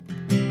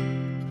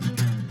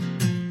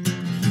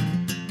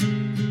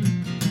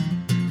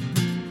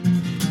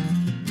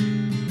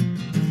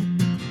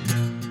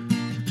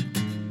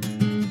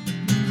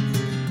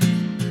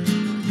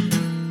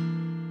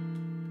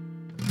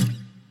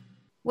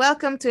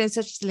Welcome to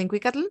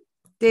Insuchtlingquicatl.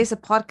 This is a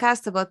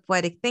podcast about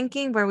poetic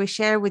thinking where we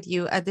share with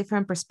you a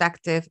different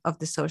perspective of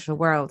the social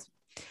world.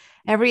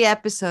 Every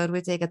episode,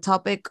 we take a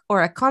topic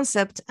or a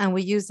concept and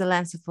we use the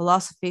lens of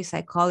philosophy,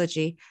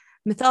 psychology,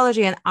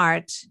 mythology, and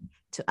art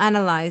to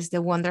analyze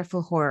the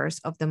wonderful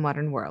horrors of the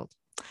modern world.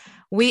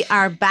 We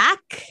are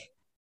back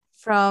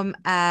from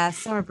a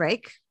summer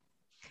break.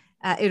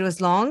 It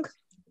was long.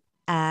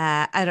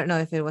 I don't know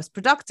if it was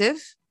productive,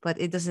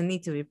 but it doesn't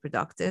need to be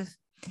productive.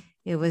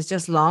 It was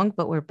just long,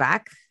 but we're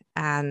back.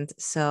 And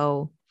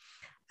so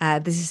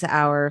this is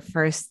our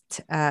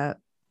first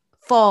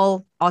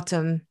fall,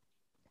 autumn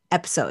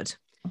episode.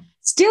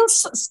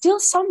 Still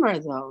summer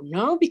though,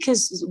 no?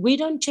 Because we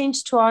don't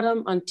change to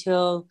autumn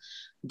until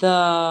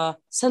the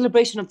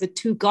celebration of the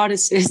two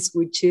goddesses,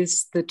 which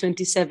is the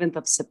 27th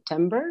of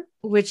September.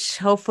 Which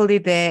hopefully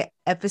the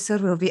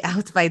episode will be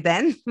out by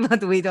then,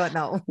 but we don't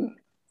know.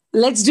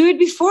 Let's do it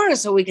before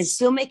so we can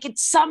still make it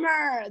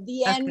summer,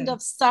 the end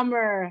of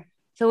summer.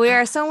 So we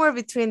are somewhere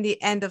between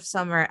the end of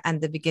summer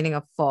and the beginning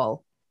of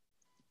fall.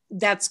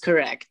 That's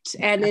correct.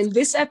 And in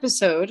this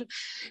episode,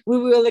 we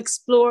will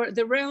explore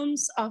the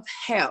realms of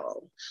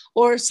hell,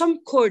 or some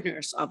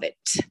corners of it.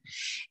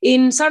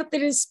 In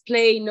Sartre's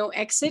play No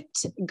Exit,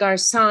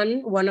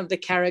 Garzan, one of the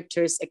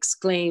characters,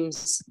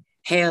 exclaims,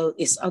 "Hell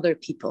is other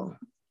people."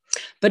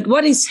 But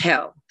what is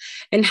hell?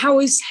 And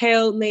how is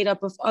hell made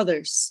up of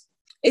others?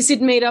 Is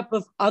it made up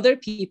of other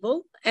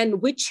people?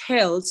 And which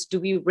hells do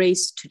we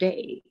raise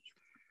today?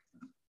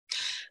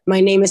 My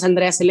name is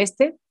Andrea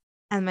Celeste.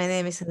 And my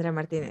name is Andrea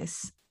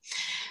Martinez.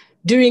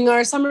 During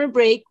our summer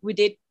break, we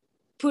did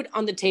put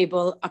on the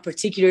table a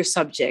particular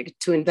subject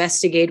to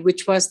investigate,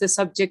 which was the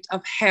subject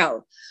of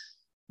hell.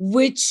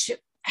 Which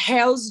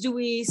hells do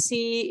we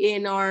see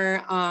in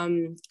our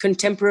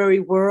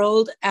contemporary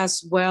world,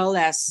 as well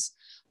as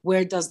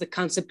where does the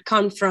concept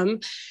come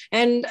from?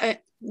 And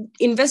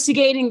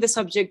investigating the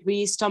subject,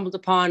 we stumbled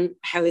upon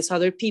Hell is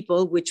Other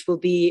People, which will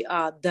be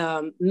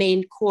the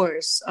main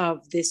course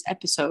of this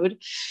episode.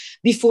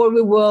 Before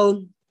we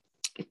will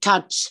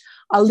touch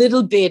a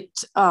little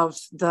bit of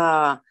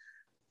the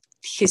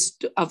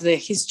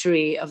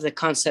history of the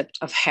concept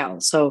of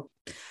hell. So,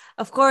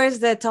 of course,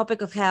 the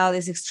topic of hell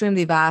is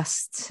extremely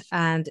vast,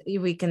 and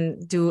we can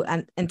do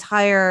an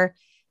entire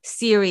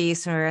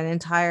series or an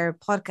entire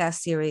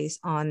podcast series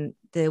on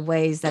the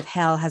ways that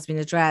hell has been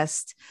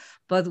addressed.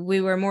 But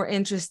we were more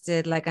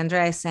interested, like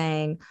Andrea is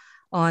saying,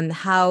 on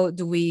how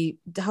do we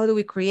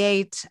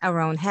create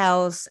our own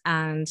hells,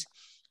 and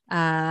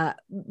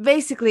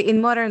basically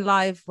in modern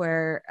life,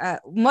 where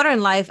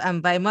modern life,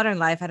 and by modern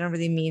life I don't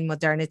really mean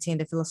modernity in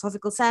the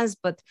philosophical sense,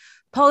 but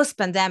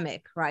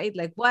post-pandemic, right?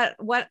 Like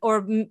what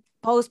or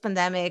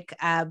post-pandemic,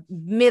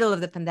 middle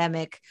of the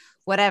pandemic,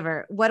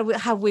 whatever,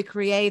 have we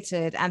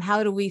created, and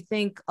how do we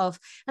think of,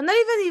 and not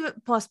even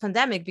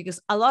post-pandemic, because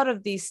a lot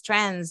of these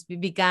trends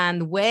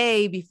began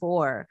way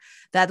before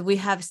that. We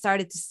have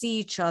started to see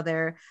each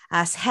other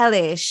as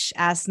hellish,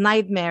 as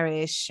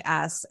nightmarish,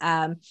 as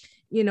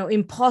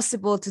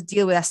impossible to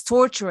deal with, as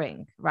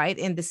torturing, right?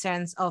 In the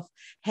sense of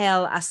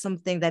hell as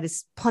something that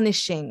is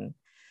punishing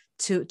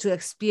to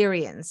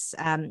experience.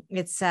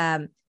 It's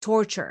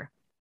torture.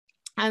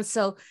 And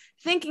so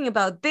thinking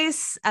about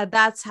this,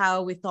 that's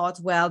how we thought,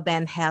 well,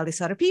 then hell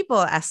is other people,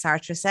 as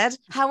Sartre said.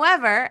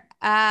 However,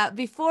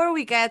 before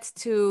we get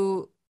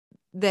to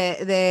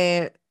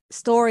the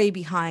story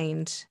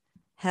behind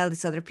hell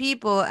is other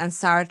people and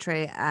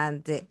Sartre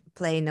and the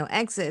play No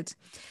Exit,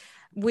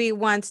 we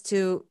want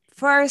to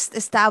first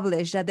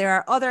establish that there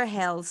are other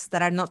hells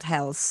that are not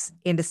hells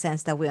in the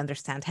sense that we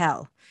understand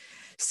hell.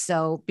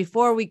 So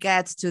before we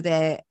get to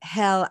the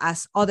hell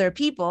as other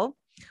people,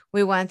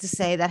 we want to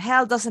say that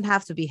hell doesn't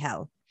have to be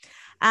hell.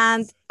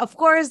 And of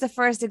course, the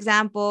first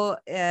example,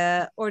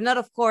 or not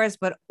of course,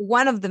 but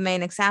one of the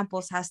main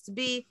examples has to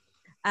be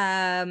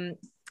an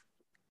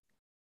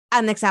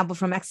example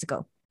from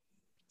Mexico.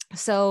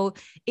 So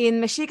in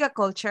Mexica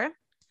culture,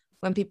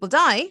 when people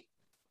die,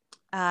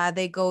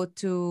 they go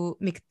to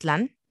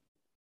Mictlan,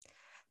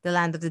 the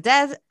land of the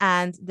dead,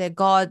 and the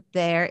god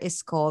there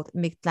is called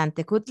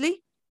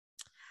Mictlantecutli.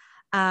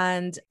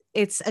 And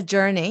it's a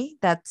journey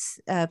that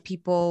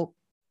people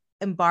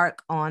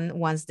embark on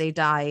once they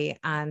die.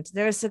 And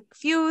there's a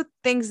few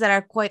things that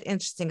are quite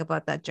interesting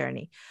about that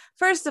journey.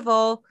 First of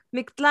all,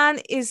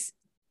 Mictlan is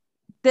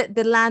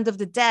the land of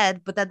the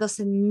dead, but that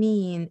doesn't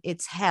mean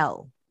it's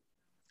hell.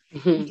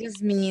 It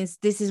just means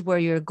this is where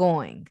you're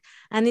going.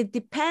 And it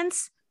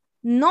depends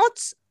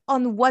not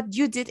on what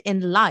you did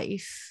in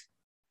life,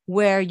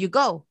 where you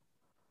go,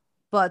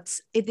 but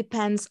it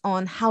depends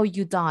on how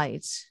you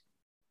died.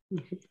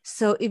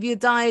 So if you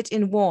died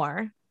in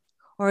war,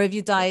 or if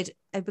you died,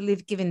 I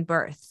believe, giving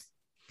birth,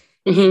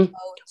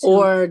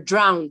 or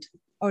drowned,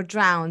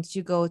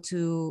 you go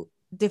to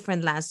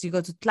different lands. You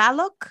go to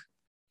Tlaloc.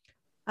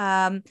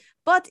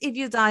 But if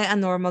you die a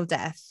normal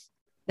death,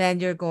 then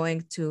you're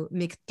going to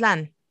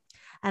Mictlan.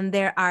 And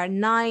there are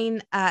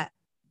 9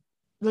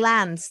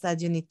 lands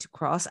that you need to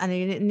cross. And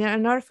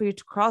in order for you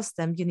to cross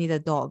them, you need a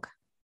dog.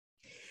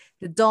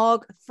 The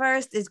dog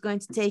first is going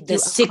to take the you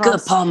sicker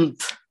across.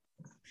 pump.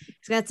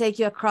 It's going to take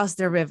you across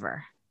the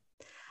river.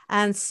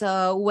 And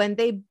so when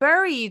they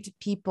buried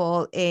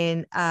people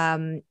in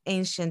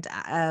ancient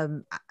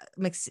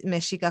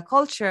Mexica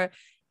culture,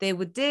 they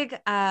would dig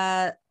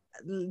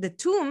the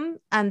tomb,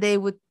 and they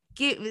would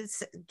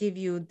give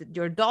you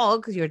your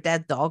dog, your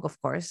dead dog,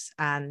 of course,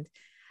 and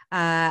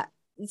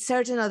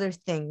certain other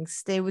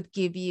things. They would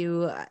give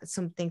you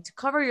something to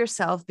cover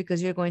yourself,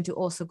 because you're going to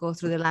also go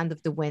through the land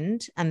of the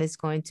wind, and it's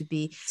going to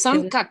be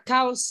some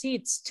cacao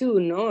seeds too,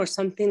 no, or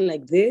something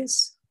like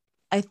this.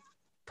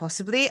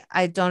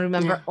 I don't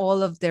remember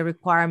all of the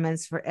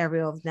requirements for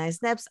every of Nine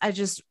Snaps.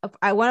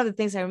 One of the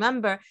things I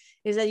remember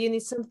is that you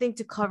need something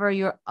to cover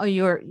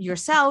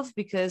yourself,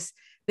 because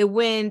the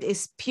wind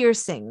is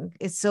piercing.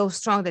 It's so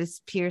strong that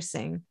it's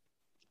piercing.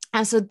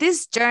 And so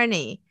this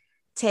journey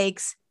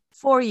takes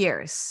 4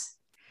 years.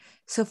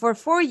 So for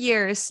 4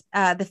 years,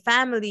 the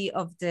family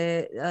of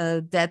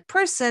the dead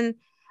person,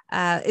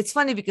 it's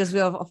funny because we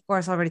have, of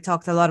course, already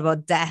talked a lot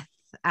about death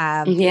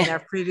in our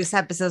previous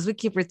episodes. We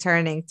keep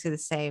returning to the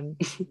same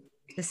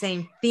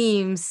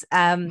themes,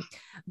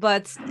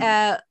 but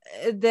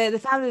the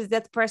family of the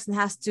dead person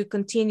has to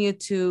continue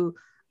to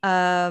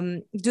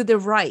do the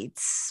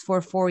rites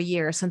for 4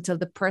 years until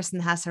the person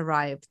has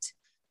arrived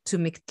to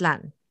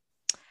Mictlan.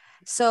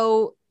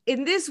 So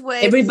in this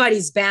way,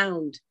 everybody's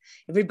bound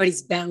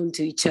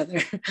to each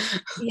other.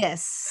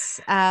 Yes,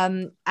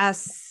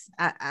 as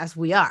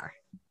we are.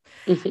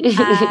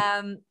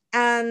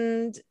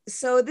 And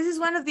so this is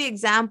one of the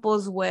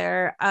examples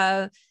where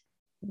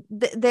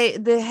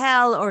the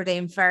hell or the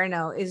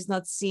inferno is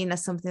not seen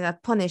as something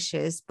that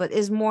punishes, but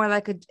is more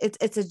like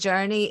it's a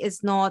journey.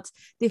 It's not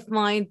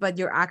defined by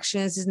your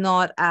actions. It's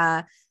not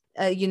like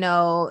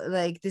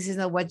this is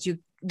not what you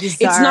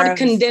deserve. It's not a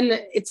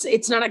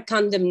it's not a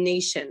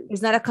condemnation.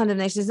 It's not a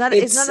condemnation. It's not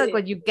like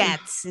what you get.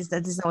 This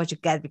is not what you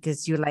get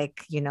because you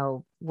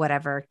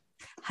whatever,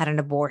 had an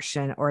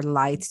abortion or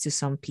lied to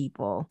some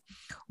people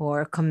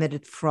or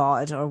committed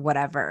fraud or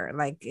whatever.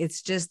 Like,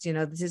 it's just,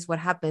 this is what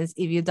happens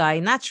if you die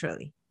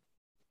naturally.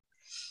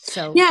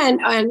 So yeah,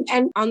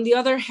 and on the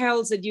other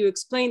hells that you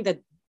explained,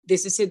 that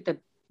this is it, that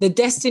the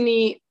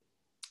destiny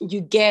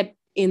you get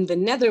in the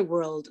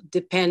netherworld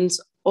depends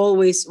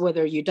always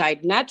whether you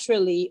died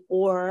naturally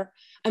or,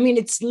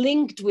 it's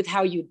linked with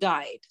how you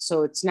died.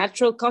 So it's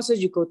natural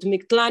causes, you go to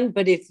Mictlan,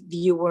 but if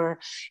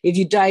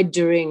you died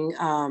during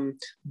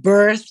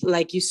birth,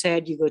 like you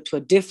said, you go to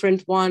a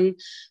different one,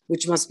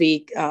 which must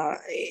be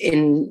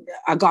in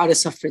a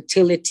goddess of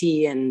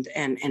fertility and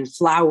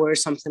flower,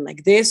 something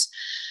like this.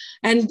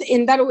 And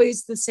in that way,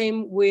 it's the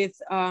same with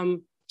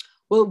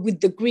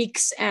with the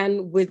Greeks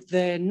and with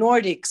the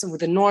Nordics and with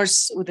the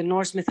Norse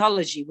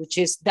mythology,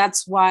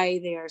 that's why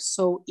they are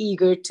so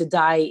eager to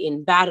die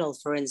in battle,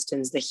 for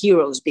instance, the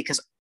heroes,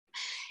 because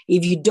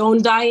if you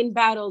don't die in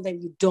battle,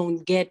 then you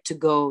don't get to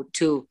go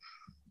to,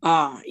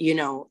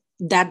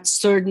 that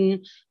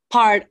certain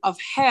part of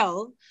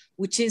hell,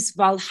 which is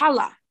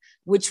Valhalla,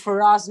 which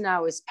for us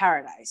now is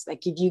paradise.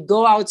 Like if you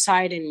go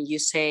outside and you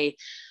say,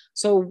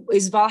 so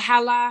is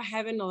Valhalla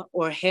heaven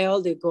or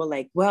hell? They go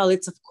like, well,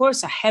 it's of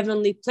course a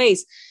heavenly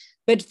place.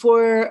 But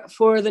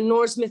for the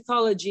Norse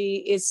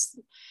mythology,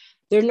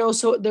 they're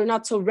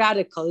not so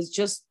radical. It's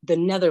just the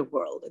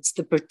netherworld. It's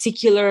the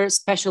particular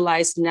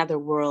specialized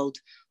netherworld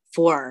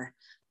for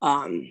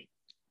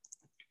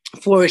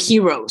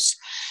heroes.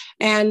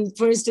 And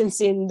for instance,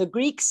 in the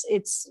Greeks,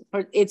 it's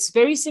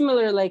very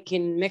similar, like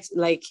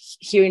like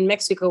here in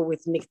Mexico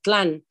with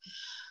Mictlan,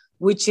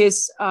 which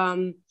is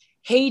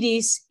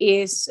Hades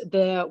is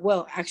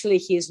actually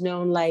he is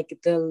known like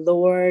the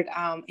Lord.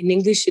 In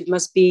English, it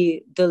must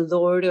be the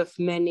Lord of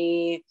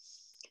many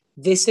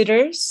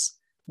visitors,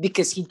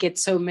 because he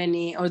gets so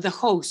many, or the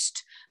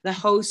host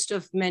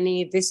of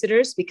many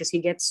visitors, because he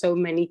gets so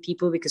many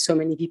people, because so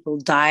many people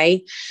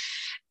die.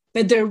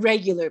 But they're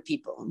regular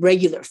people,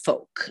 regular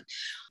folk.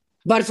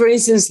 But for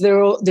instance,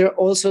 there are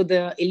also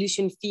the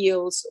Elysian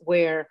fields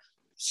where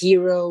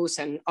heroes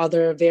and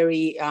other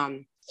very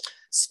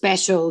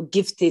special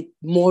gifted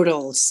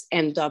mortals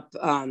end up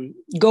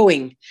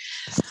going.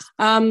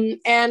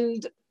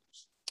 And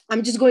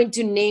I'm just going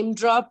to name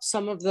drop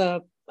some of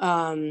the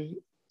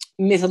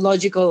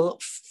mythological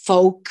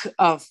folk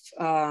of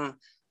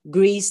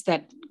Greece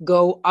that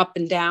go up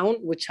and down,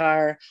 which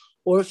are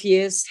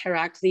Orpheus,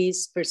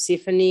 Heracles,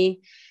 Persephone,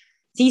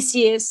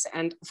 Theseus,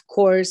 and of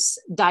course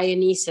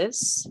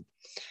Dionysus.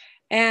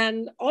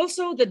 And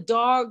also the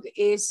dog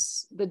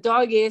is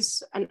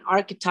an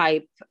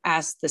archetype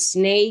as the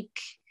snake,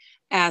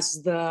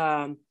 as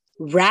the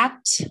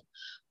rat,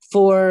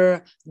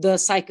 for the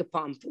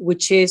psychopomp,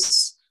 which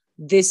is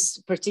this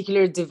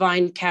particular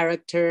divine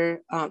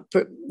character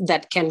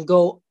that can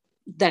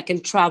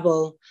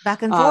travel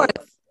back and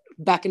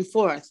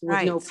forth with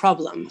right. No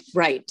problem,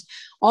 right?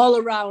 All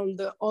around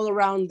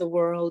the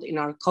world, in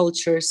our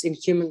cultures, in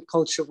human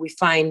culture, we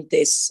find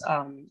this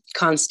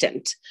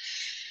constant.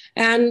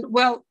 And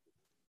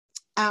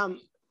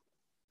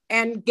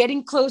and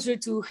getting closer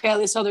to hell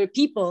is other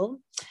people,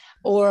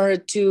 or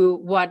to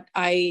what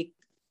I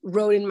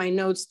wrote in my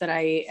notes that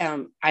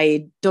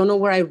I don't know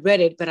where I read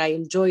it, but I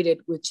enjoyed it,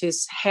 which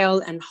is hell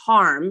and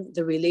harm,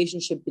 the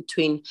relationship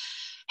between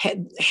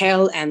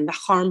hell and the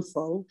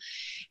harmful,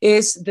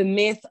 is the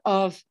myth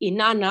of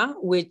Inanna,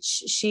 which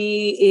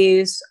she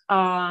is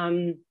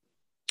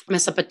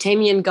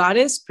Mesopotamian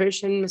goddess,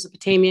 Persian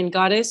Mesopotamian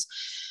goddess,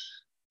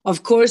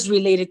 of course,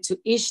 related to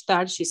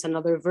Ishtar. She's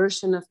another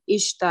version of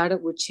Ishtar,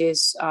 which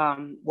is,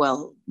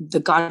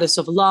 the goddess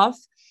of love.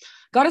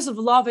 Goddess of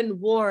love and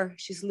war.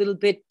 She's a little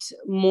bit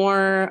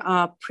more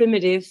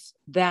primitive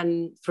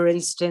than, for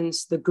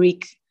instance, the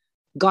Greek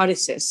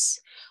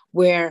goddesses,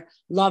 where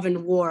love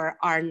and war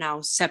are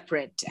now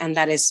separate. And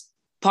that is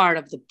part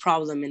of the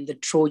problem in the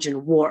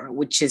Trojan War,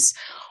 which is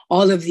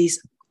all of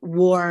these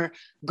war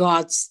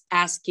gods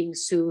asking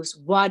Zeus,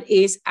 what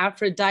is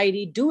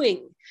Aphrodite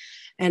doing?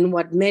 And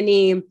what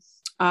many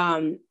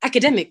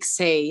academics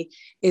say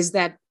is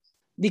that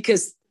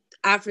because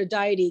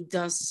Aphrodite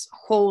does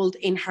hold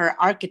in her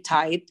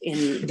archetype,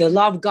 in the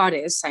love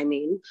goddess,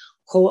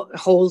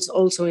 holds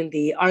also in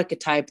the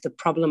archetype the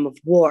problem of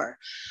war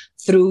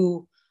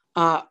through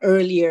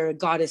earlier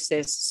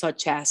goddesses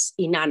such as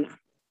Inanna.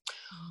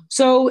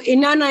 So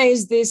Inanna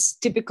is this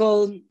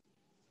typical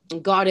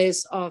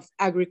goddess of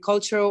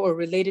agriculture or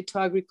related to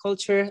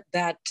agriculture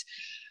that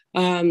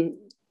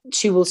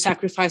she will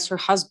sacrifice her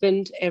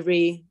husband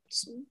every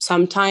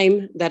some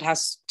time that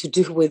has to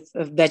do with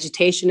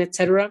vegetation,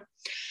 etc.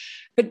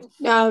 But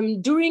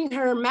during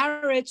her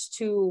marriage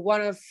to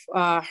one of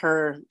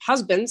her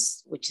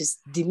husbands, which is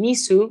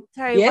Dimisu.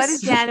 Sorry, yes? What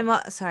is the animal?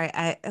 Sorry,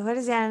 what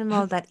is the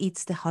animal that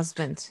eats the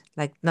husband?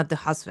 Like not the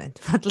husband,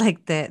 but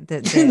like the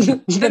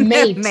the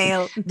mate,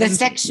 male, the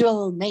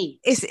sexual mate.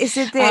 Is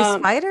it the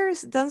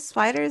spiders? Don't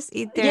spiders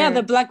eat their? Yeah,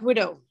 the black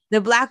widow. The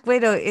black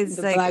widow is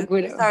the like. Black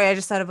widow. Sorry, I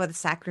just thought about the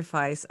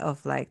sacrifice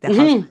of like the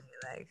husband,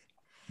 like.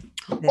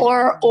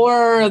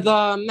 Or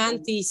the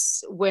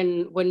mantis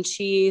when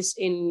she's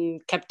in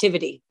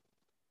captivity.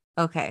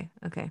 Okay.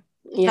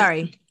 Yeah.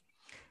 Sorry.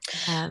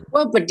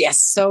 But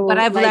yes. So, but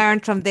I've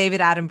learned from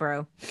David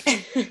Attenborough.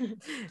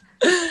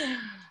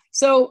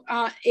 So,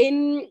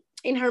 in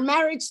her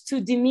marriage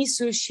to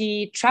Dimisu,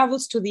 she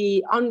travels to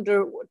the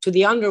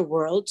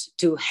underworld,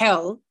 to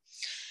hell,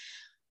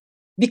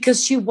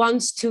 because she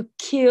wants to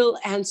kill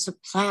and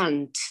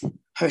supplant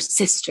her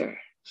sister,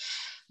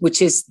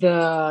 which is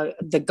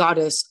the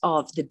goddess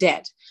of the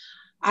dead.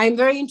 I'm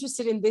very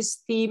interested in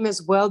this theme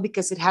as well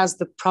because it has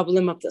the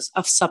problem of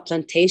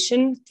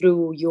supplantation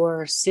through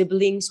your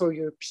siblings or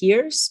your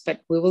peers,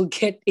 but we will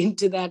get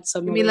into that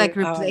some You mean like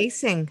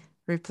replacing?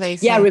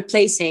 Replacing? Yeah,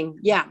 replacing.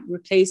 Yeah,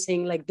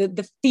 replacing, like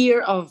the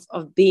fear of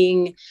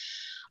being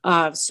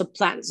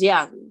supplants.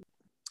 Yeah.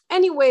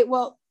 Anyway,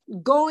 well,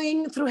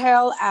 going through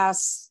hell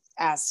as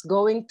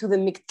going to the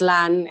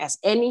Mictlan, as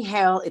any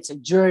hell, it's a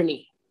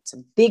journey. It's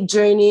a big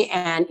journey.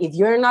 And if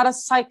you're not a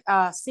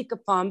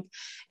sycophant,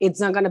 it's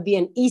not going to be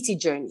an easy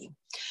journey.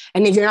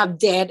 And if you're not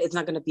dead, it's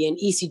not going to be an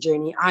easy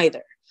journey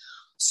either.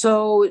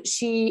 So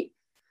she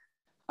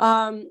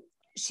gets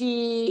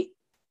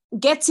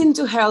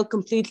into hell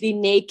completely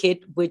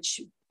naked, which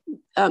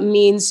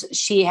means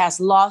she has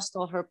lost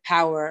all her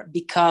power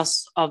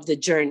because of the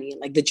journey.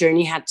 Like the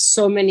journey had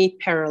so many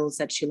perils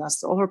that she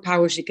lost all her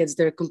power. She gets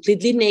there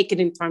completely naked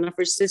in front of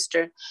her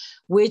sister,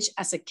 which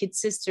as a kid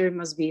sister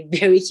must be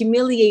very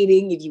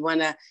humiliating if you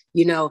want to,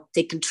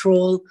 take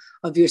control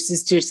of your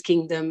sister's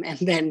kingdom and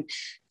then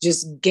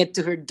just get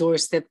to her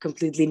doorstep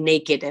completely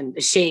naked and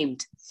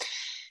ashamed.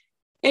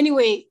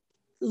 Anyway,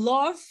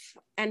 love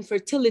and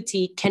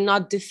fertility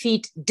cannot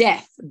defeat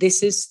death.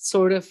 This is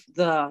sort of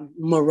the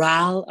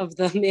morale of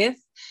the myth.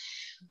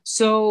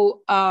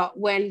 So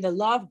when the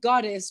love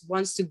goddess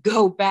wants to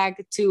go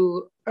back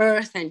to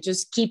earth and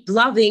just keep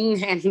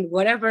loving and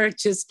whatever,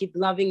 just keep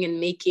loving and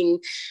making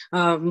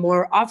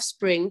more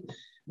offspring,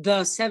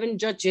 the 7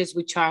 judges,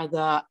 which are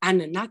the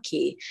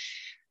Anunnaki,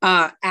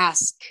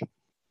 ask,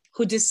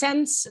 who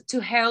descends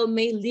to hell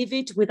may leave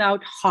it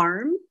without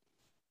harm.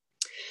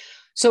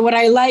 So what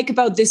I like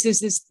about this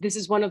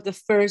is one of the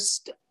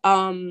first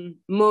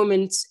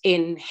moments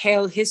in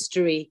hell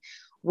history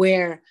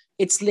where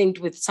it's linked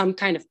with some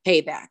kind of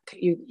payback.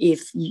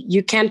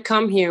 You can't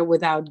come here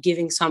without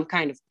giving some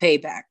kind of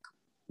payback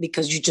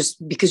because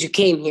you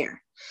came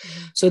here.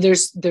 Mm-hmm. So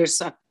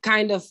there's a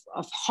kind of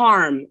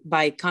harm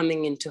by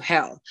coming into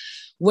hell.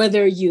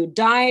 Whether you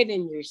died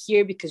and you're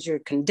here because you're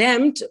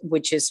condemned,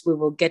 which is, we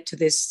will get to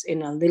this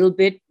in a little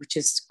bit, which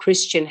is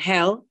Christian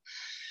hell.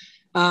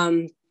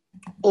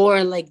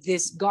 Or like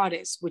this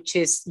goddess, which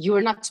is, you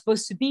are not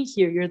supposed to be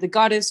here. You're the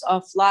goddess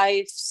of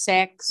life,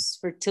 sex,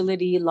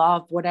 fertility,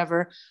 love,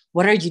 whatever.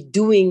 What are you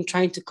doing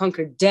trying to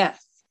conquer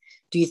death?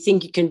 Do you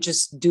think you can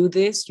just do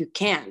this? You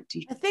can't.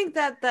 I think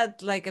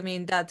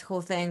that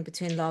whole thing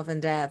between love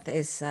and death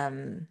is,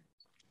 of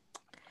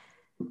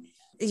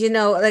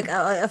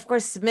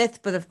course, myth,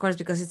 but of course,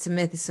 because it's a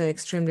myth, it's so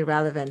extremely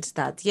relevant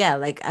that,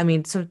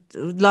 so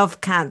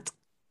love can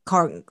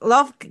conquer a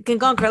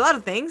lot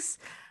of things,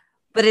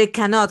 but it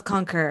cannot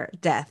conquer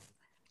death.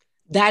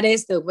 That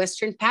is the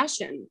Western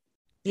passion.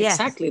 Yes.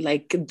 Exactly.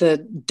 Like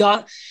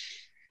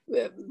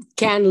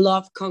can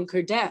love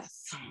conquer death?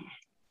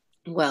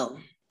 Well,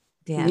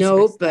 The answer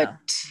no, is but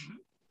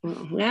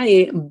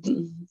no.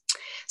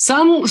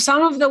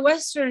 some of the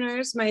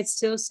Westerners might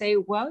still say,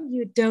 well,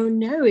 you don't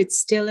know, it's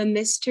still a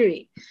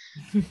mystery.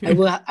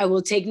 I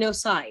will take no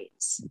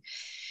sides.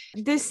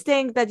 This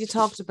thing that you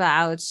talked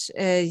about,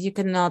 you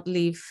cannot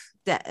leave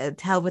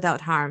hell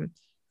without harm.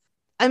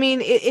 I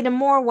mean, in a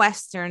more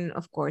Western,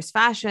 of course,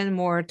 fashion,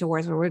 more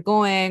towards where we're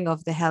going,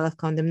 of the hell of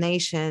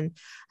condemnation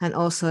and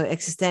also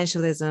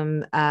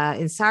existentialism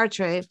in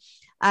Sartre.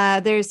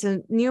 There's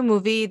a new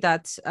movie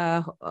that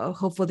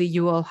hopefully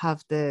you will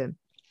have the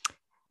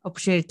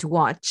opportunity to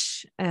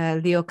watch.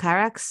 Leo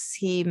Carax,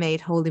 he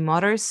made Holy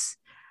Mothers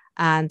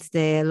and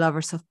The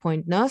Lovers of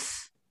Point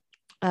Neuf,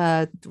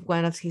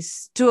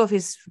 two of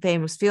his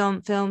famous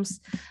films,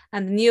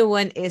 and the new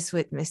one is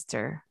with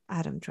Mr.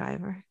 Adam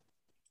Driver.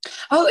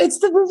 Oh, it's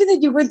the movie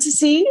that you went to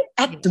see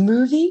at the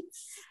movie?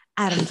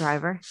 Adam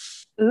Driver.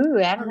 Ooh,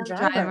 Adam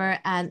Driver.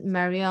 And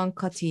Marion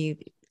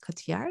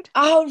Cotillard.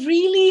 Oh,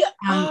 really?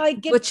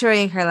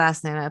 Butchering her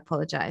last name. I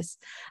apologize.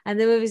 And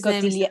the movie's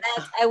name is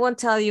Cotillard. I won't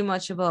tell you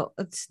much about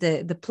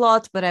the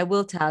plot, but I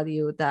will tell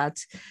you that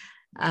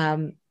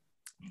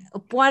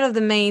one of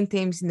the main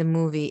themes in the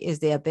movie is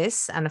the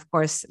abyss. And of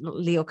course,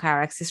 Leo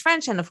Carax is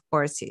French. And of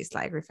course, he's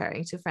like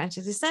referring to French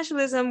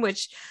existentialism,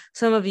 which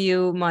some of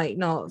you might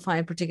not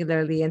find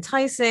particularly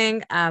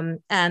enticing.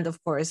 And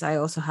of course, I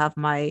also have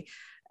my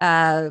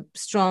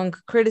strong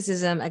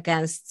criticism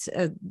against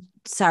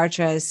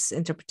Sartre's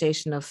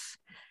interpretation of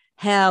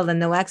hell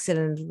and no exit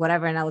and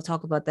whatever. And I will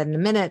talk about that in a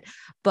minute.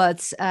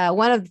 But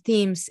one of the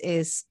themes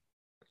is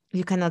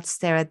you cannot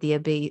stare at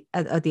the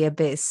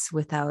abyss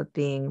without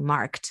being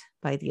marked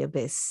by the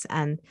abyss.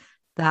 And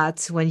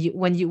that when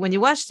you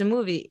watch the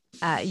movie,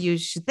 you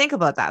should think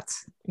about that.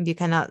 You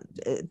cannot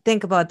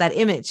think about that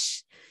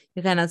image.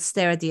 You cannot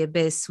stare at the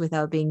abyss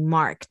without being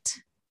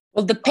marked.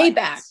 Well, the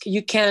payback,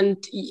 you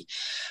can't. Is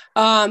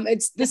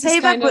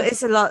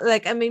a lot.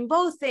 Like, I mean,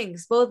 both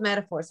things, both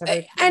metaphors are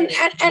very. And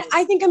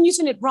I think I'm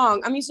using it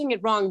wrong.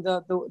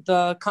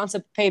 The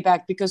concept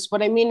payback, because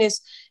what I mean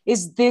is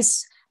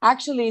this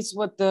actually is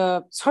what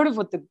the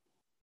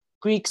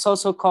Greeks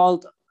also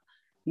called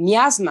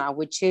miasma,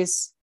 which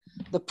is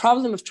the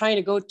problem of trying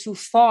to go too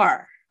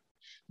far,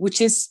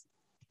 which is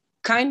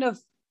kind of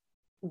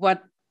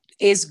what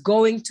is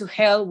going to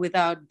hell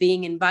without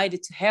being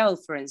invited to hell.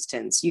 For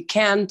instance, you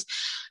can't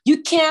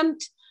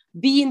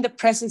be in the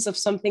presence of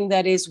something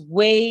that is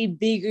way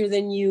bigger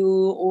than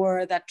you,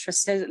 or that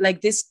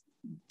like this.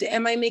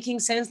 Am I making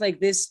sense? Like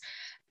this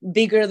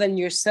bigger than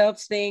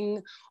yourself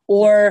thing,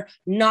 or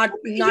not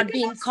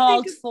being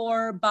called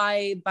for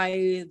by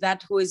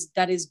that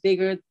that is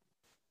bigger.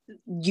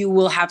 You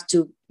will have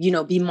to,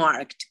 be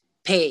marked,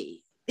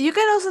 pay. You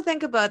can also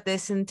think about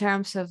this in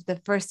terms of the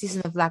first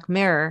season of Black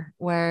Mirror,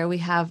 where we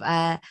have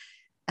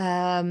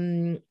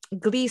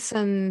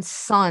Gleeson's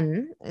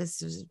son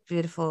is a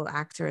beautiful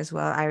actor as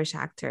well, Irish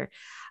actor,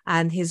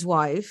 and his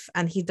wife,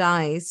 and he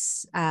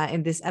dies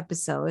in this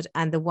episode,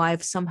 and the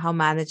wife somehow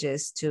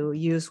manages to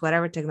use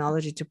whatever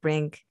technology to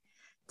bring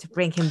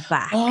him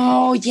back.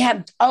 Oh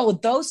yeah. Oh,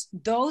 those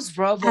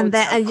robots. And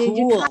then are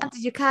cool.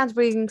 you can't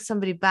bring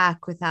somebody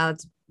back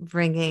without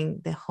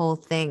bringing the whole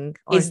thing.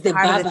 Or is the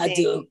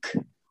Babadook?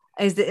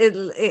 Is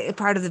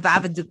part of the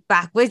Babadook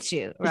back with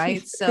you,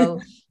 right? So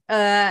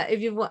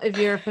if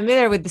you're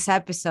familiar with this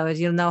episode,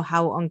 you'll know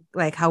how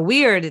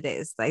weird it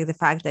is, like the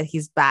fact that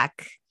he's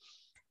back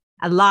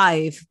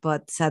alive,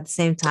 but at the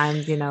same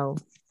time,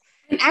 And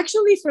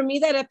actually, for me,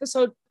 that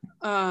episode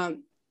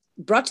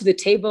brought to the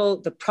table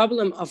the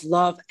problem of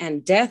love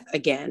and death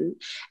again,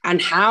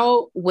 and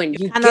how when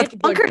you cannot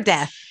conquer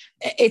death.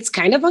 It's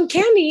kind of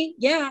uncanny.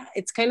 Yeah,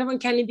 it's kind of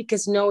uncanny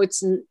because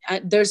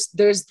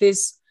there's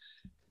this.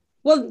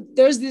 Well,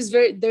 there's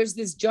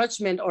this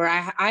judgment, or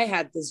I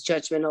had this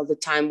judgment all the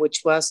time,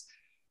 which was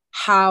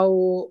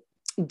how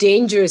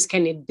dangerous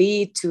can it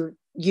be to,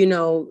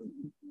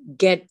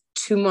 get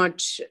too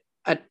much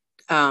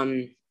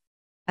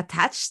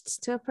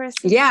attached to a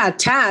person. Yeah,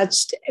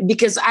 attached,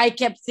 because I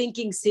kept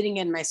thinking, sitting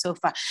in my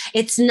sofa,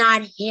 it's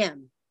not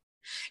him,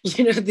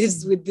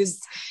 this with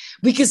this,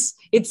 because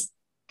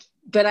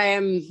but I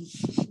am,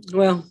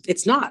 well,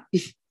 it's not.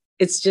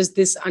 It's just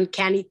this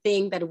uncanny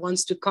thing that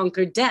wants to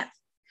conquer death.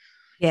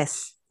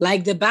 Yes.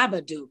 Like the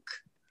Babadook.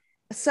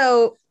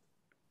 So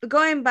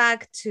going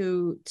back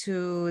to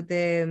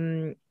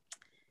the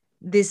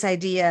this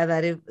idea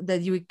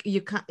that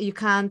you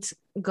can't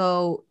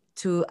go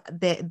to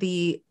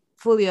the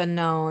fully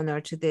unknown or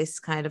to this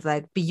kind of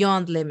like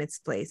beyond limits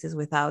places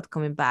without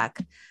coming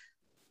back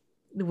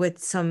with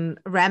some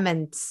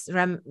remnant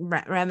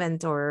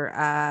or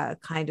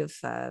kind of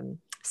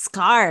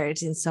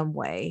scarred in some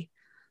way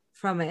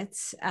from it.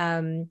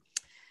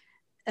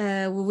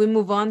 Will we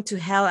move on to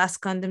hell as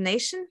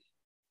condemnation?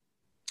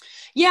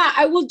 Yeah,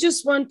 I will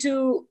just want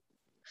to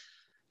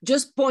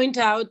point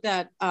out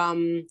that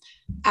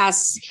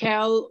as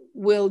hell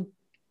will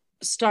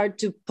start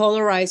to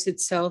polarize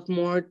itself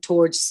more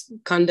towards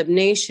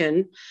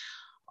condemnation,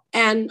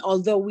 And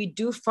although we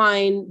do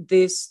find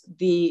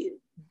the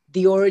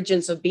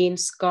origins of being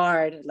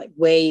scarred, like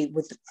way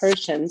with the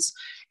Persians,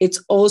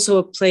 it's also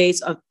a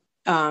place of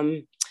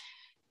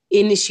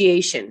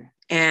initiation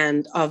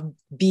and of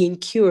being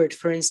cured.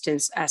 For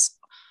instance, as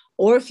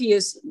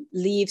Orpheus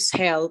leaves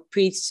hell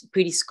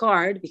pretty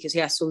scarred because he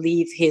has to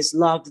leave his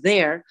love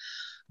there.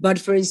 But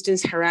for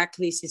instance,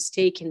 Heracles is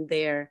taken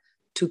there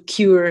to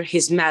cure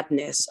his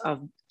madness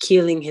of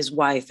killing his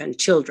wife and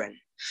children.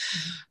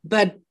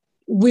 But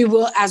we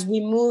will, as we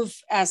move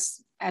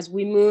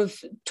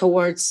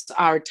towards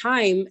our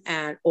time,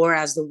 or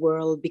as the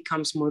world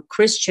becomes more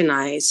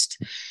Christianized,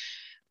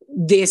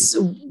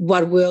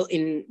 what will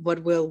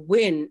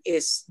win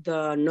is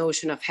the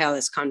notion of hell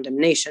as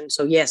condemnation.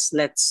 So yes,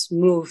 let's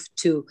move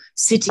to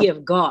City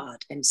of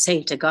God and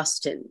Saint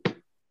Augustine.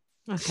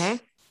 Okay.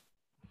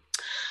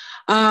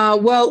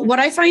 Well, what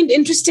I find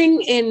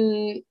interesting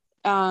in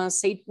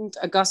Saint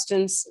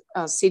Augustine's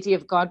City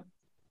of God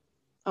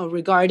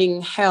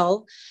regarding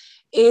hell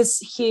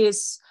is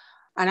his,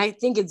 and I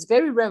think it's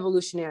very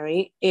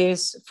revolutionary,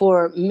 is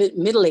for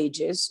Middle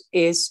Ages,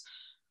 is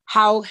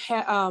how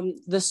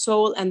the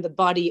soul and the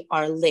body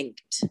are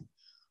linked.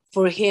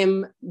 For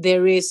him,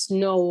 there is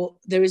no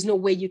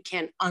way you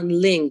can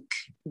unlink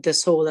the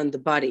soul and the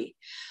body.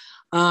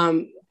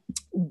 And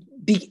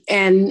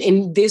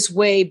in this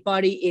way,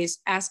 body is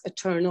as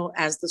eternal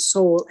as the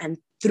soul, and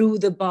through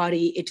the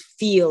body, it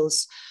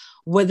feels,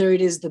 whether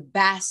it is the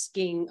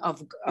basking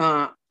of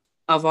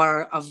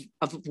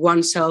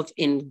oneself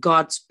in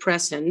God's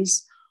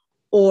presence,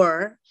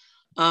 or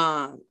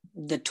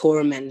the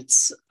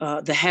torments,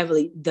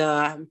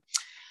 the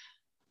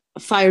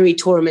fiery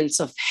torments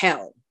of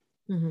hell.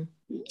 Mm-hmm.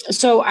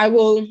 So I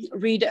will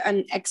read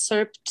an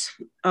excerpt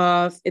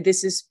of,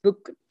 this is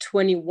book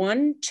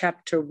 21,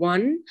 chapter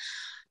 1.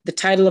 The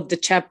title of the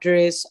chapter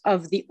is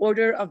 "Of the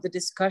Order of the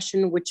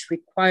Discussion which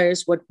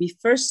Requires what we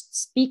first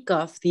speak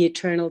of, the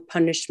eternal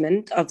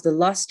punishment of the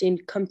lust in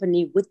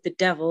company with the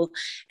devil,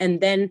 and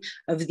then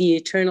of the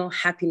eternal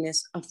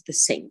happiness of the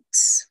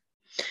saints."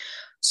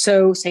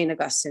 So St.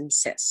 Augustine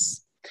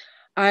says,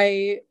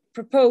 "I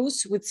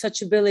propose, with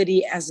such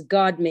ability as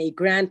God may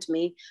grant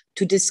me,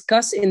 to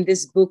discuss in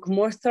this book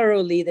more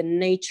thoroughly the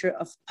nature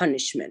of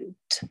punishment.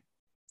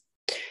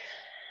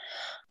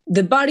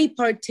 The body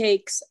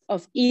partakes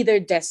of either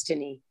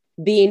destiny,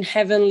 being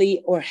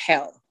heavenly or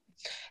hell,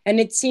 and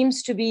it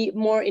seems to be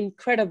more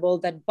incredible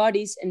that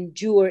bodies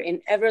endure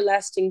in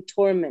everlasting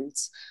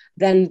torments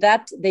than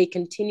that they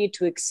continue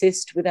to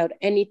exist without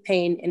any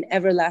pain in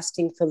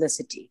everlasting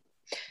felicity.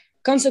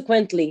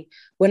 Consequently,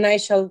 when I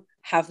shall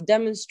have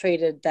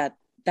demonstrated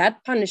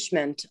that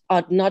punishment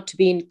ought not to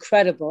be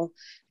incredible,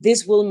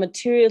 this will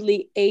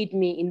materially aid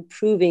me in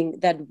proving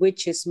that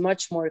which is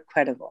much more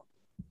credible."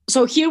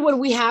 So here what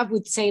we have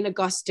with St.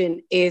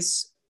 Augustine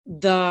is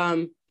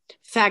the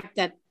fact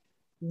that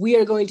we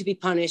are going to be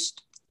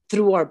punished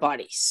through our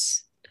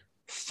bodies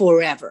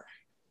forever.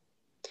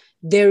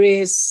 There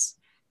is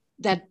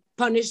that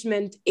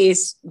punishment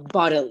is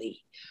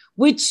bodily,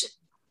 which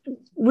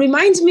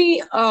reminds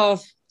me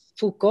of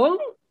Foucault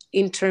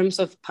in terms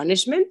of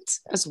punishment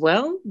as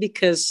well,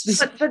 because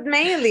but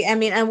mainly, I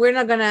mean, and we're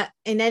not gonna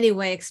in any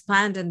way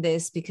expand on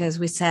this because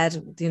we said,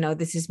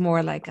 this is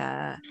more like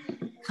a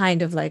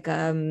kind of like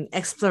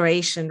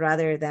exploration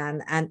rather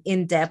than an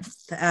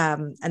in-depth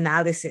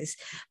analysis.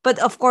 But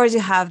of course, you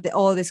have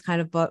all this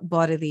kind of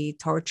bodily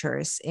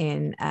tortures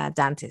in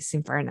Dante's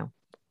Inferno,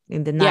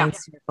 in the nine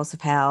circles of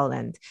hell,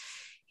 and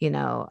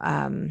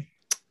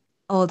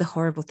all the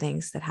horrible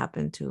things that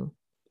happen to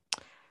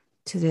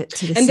the and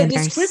sinners. The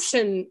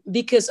description,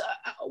 because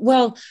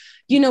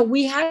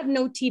we had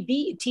no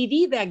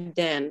TV back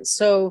then,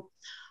 so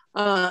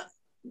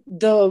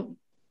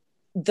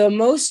the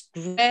most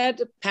read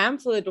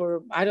pamphlet,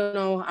 or I don't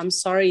know, I'm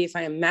sorry if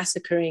I am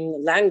massacring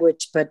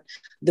language, but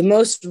the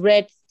most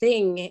read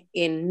thing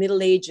in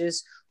Middle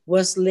Ages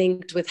was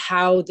linked with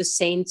how the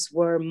saints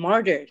were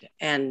martyred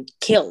and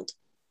killed.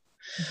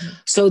 Mm-hmm.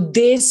 So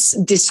this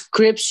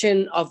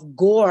description of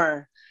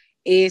gore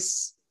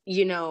is,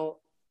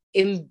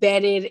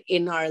 embedded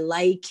in our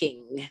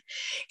liking.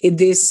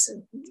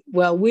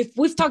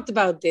 We've talked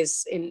about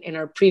this in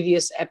our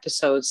previous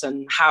episodes,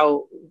 and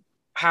how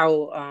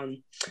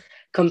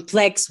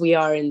complex we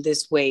are in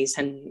these ways,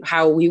 and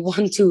how we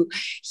want to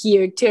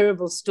hear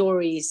terrible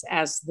stories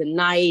as the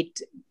night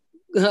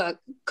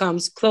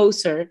comes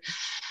closer.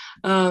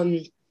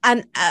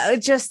 And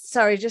just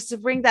to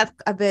bring that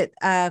a bit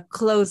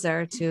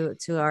closer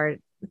to our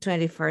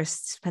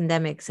 21st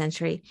pandemic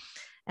century,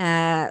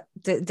 there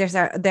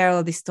are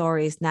all these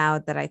stories now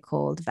that I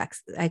call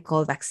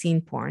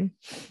vaccine porn,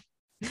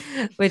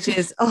 which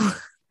is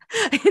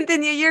in the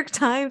New York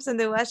Times and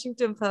the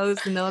Washington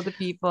Post, and all the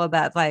people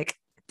that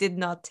did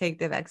not take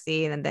the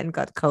vaccine and then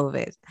got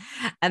COVID,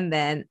 and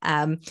then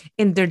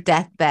in their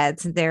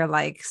deathbeds they're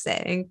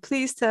saying,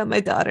 "Please tell my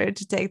daughter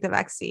to take the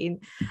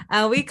vaccine."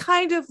 We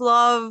kind of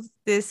love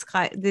this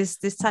type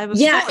of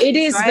story, it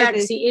is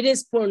vaccine. It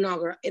is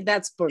pornography.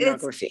 That's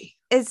pornography.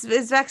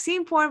 it's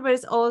vaccine porn, but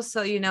it's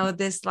also, you know,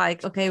 this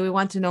like, okay, we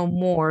want to know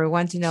more. We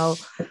want to know,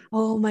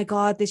 oh my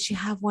God, did she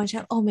have one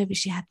child? Oh, maybe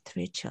she had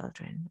three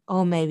children.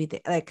 Oh, maybe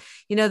they, like,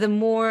 you know, the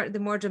more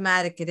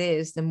dramatic it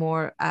is, the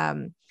more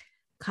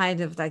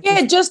kind of like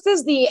Yeah, this, just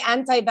as the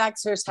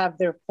anti-vaxxers have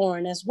their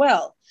porn as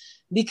well,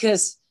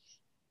 because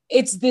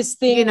it's this you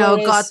thing know,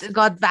 where it's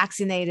got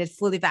vaccinated,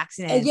 fully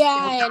vaccinated, still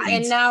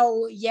and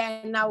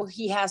died. now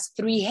he has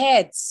three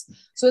heads.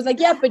 So it's like,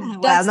 yeah, but Well,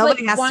 that's like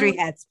nobody has three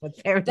heads, but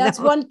fair that's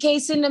enough. one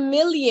case in a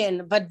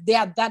million. But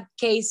yeah, that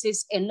case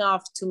is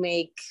enough to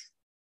make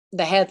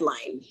the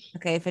headline.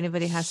 Okay, if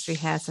anybody has three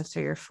heads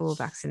after your full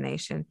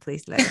vaccination,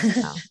 please let us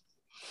know.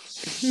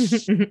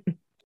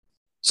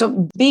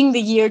 So, being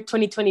the year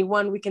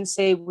 2021, we can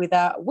say with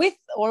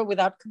or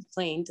without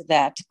complaint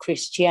that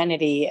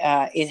Christianity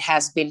it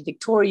has been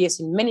victorious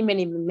in many,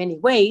 many, many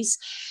ways,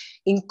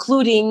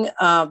 including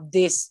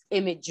this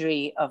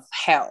imagery of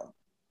hell.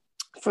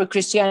 For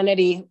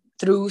Christianity,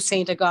 through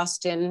Saint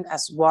Augustine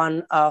as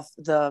one of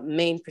the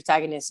main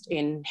protagonists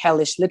in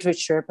hellish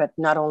literature, but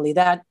not only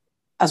that,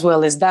 as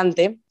well as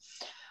Dante,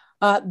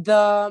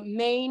 the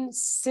main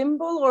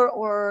symbol,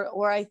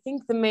 or I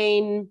think the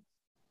main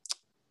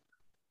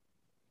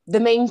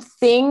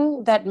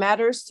thing that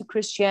matters to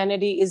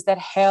Christianity is that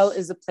hell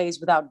is a place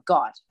without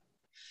God.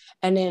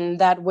 And in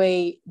that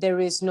way, there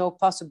is no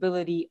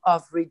possibility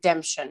of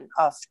redemption,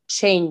 of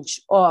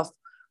change, of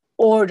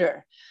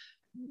order.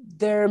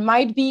 There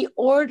might be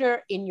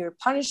order in your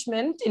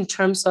punishment in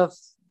terms of,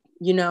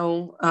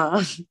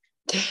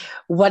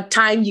 what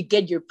time you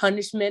get your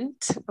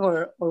punishment,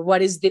 or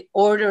what is the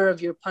order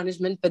of your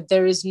punishment, but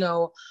there is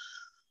no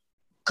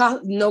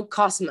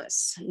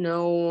cosmos,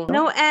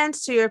 no end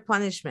to your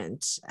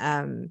punishment,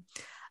 and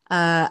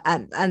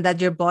that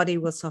your body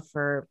will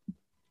suffer,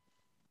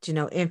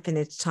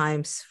 infinite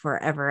times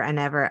forever and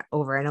ever,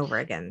 over and over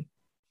again.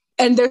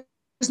 And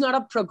there's not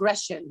a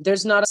progression.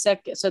 There's not a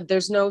second. So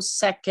there's no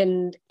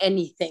second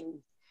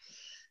anything.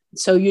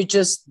 So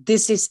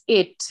this is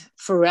it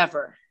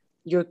forever.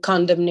 Your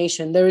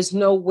condemnation. There is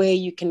no way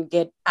you can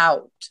get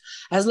out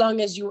as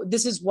long as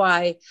this is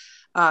why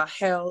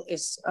hell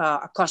is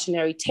a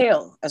cautionary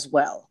tale as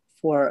well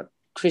for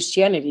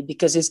Christianity,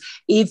 because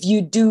if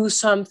you do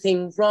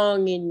something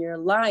wrong in your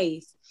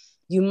life,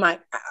 you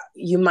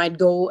might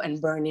go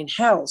and burn in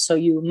hell. So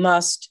you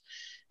must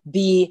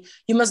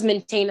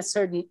maintain a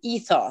certain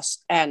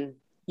ethos and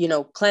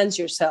cleanse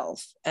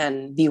yourself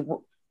and be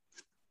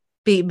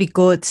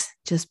good.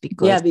 Just be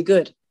good. Yeah, be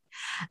good.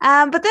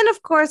 But then,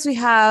 of course, we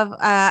have,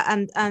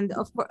 and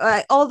of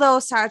course, although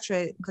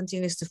Sartre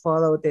continues to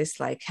follow this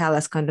like hell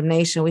as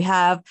condemnation, we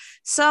have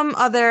some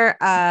other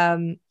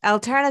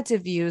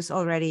alternative views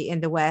already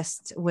in the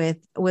West with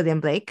William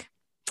Blake,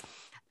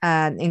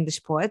 an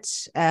English poet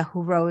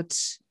who wrote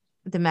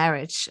The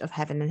Marriage of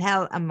Heaven and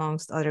Hell,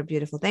 amongst other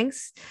beautiful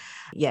things.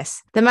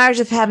 Yes, The Marriage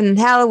of Heaven and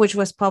Hell, which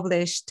was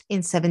published in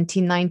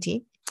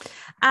 1790.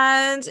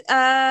 And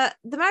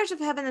The Marriage of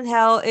Heaven and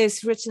Hell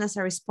is written as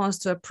a response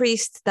to a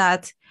priest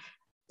that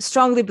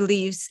strongly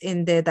believes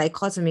in the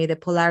dichotomy, the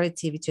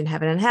polarity between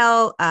heaven and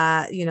hell.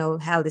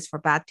 Hell is for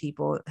bad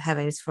people,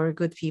 heaven is for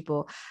good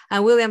people.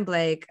 And William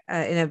Blake,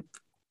 in a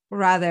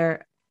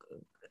rather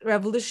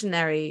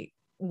revolutionary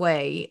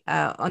way,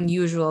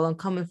 unusual,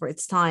 uncommon for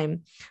his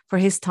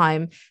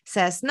time,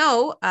 says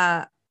no,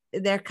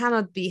 there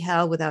cannot be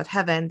hell without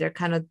heaven. There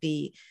cannot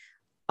be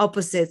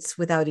opposites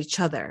without each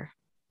other.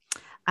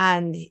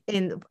 And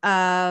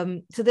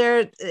so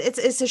there,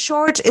 it's a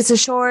short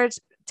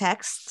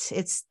text.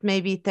 It's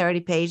maybe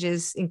 30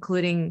 pages,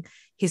 including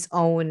his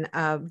own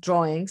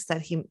drawings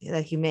that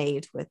he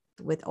made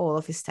with all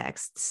of his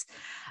texts.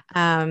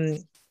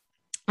 And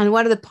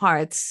one of the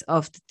parts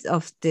of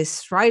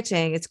this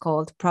writing, it's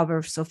called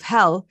Proverbs of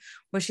Hell,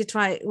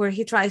 where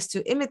he tries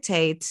to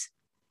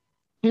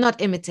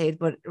not imitate,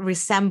 but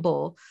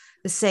resemble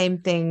the same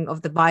thing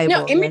of the Bible.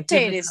 No,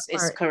 imitate is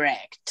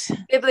correct.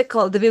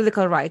 The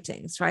biblical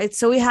writings, right?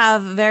 So we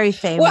have very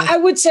famous. Well, I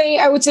would say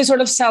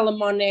sort of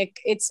Solomonic.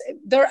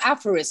 They're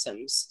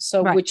aphorisms,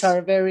 so right. Which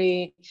are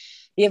very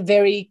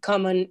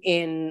common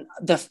in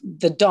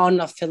the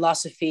dawn of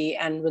philosophy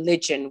and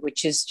religion,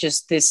 which is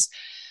just this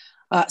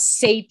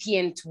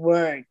sapient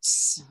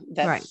words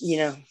that right.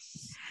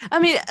 I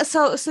mean,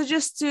 so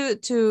just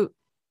to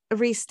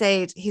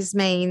restate his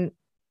main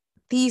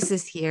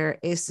thesis here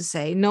is to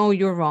say, no,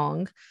 you're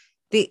wrong.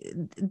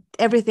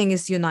 Everything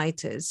is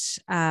united,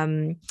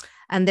 and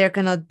there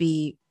cannot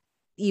be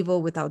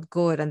evil without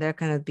good, and there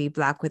cannot be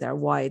black without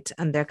white,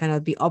 and there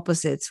cannot be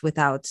opposites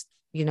without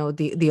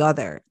the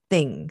other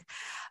thing.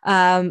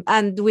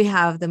 And we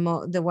have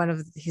the one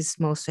of his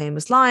most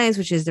famous lines,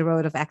 which is, "The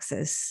road of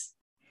excess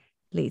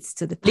leads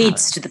to the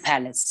palace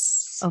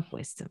of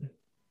wisdom."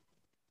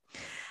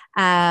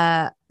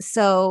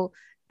 So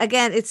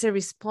again, it's a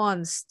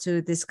response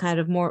to this kind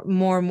of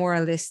more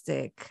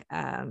moralistic,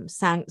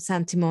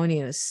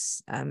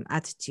 sanctimonious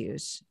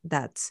attitude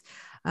that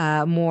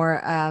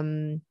more,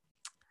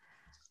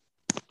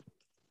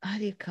 how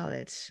do you call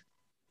it?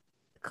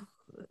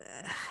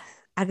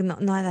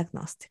 Not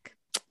agnostic.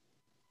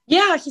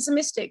 Yeah, he's a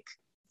mystic.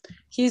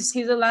 He's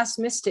the last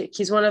mystic.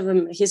 He's one of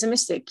them. He's a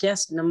mystic,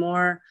 yes, in a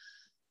more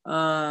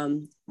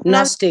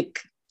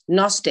Gnostic.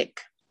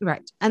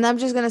 Right. And I'm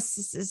just going to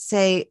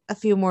say a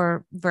few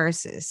more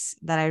verses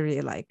that I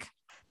really like.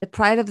 The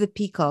pride of the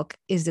peacock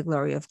is the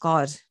glory of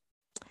God.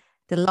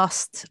 The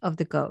lust of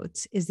the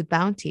goat is the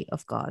bounty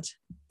of God.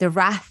 The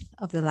wrath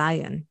of the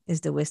lion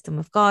is the wisdom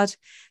of God.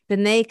 The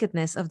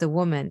nakedness of the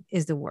woman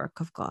is the work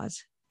of God.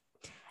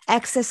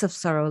 Excess of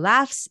sorrow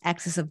laughs,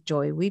 excess of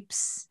joy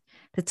weeps.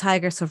 The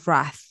tigers of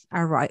wrath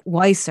are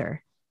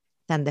wiser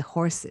than the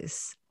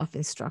horses of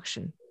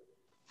instruction.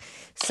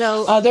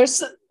 So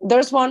there's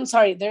one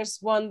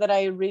that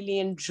I really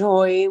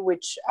enjoy,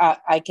 which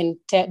I can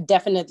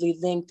definitely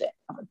link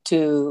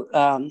to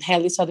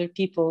Hell's Other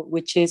People,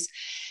 which is,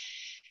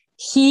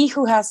 he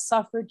who has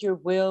suffered your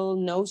will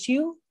knows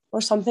you,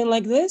 or something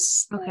like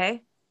this.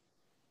 Okay.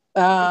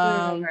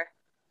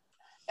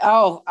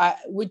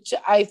 Which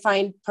I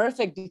find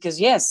perfect,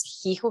 because yes,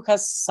 he who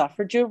has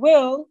suffered your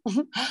will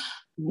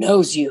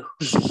knows you.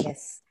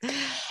 Yes.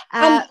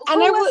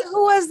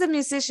 Who was the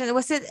musician?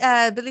 Was it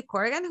Billy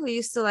Corgan, who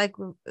used to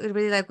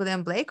really like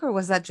William Blake, or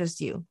was that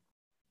just you?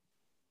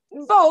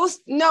 Both.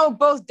 No,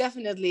 both,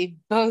 definitely.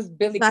 Both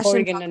Billy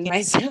Corgan and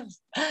myself.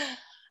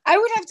 I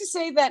would have to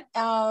say that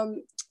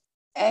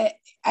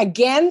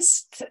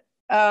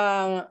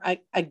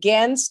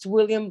against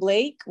William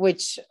Blake,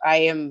 which I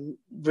am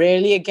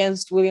rarely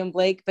against William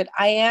Blake, but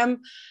I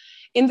am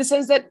in the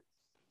sense that,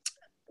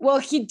 well,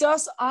 he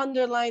does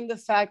underline the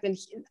fact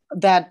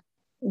that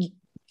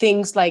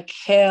things like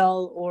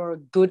hell or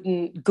good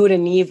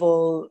and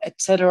evil,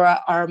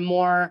 etc., are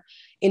more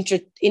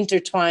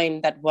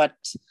intertwined than what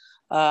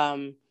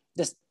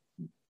this,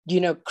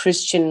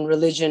 Christian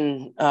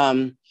religion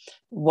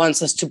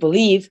wants us to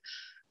believe.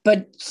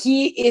 But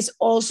he is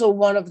also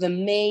one of the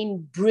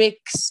main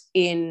bricks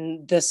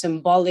in the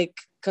symbolic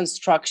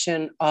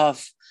construction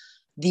of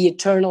the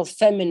eternal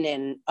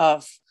feminine,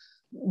 of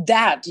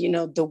that,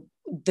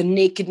 the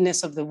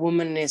nakedness of the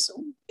woman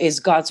is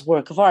God's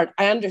work of art.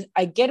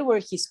 I get where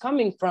he's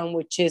coming from,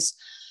 which is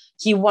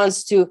he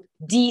wants to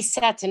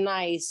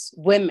de-satanize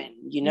women,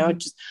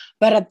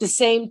 but at the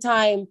same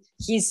time,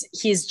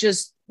 he's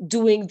just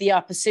doing the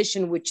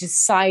opposition, which is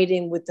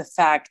siding with the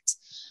fact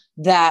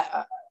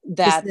that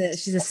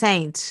she's a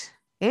saint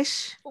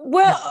ish.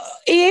 Well,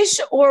 ish,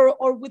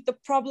 or with the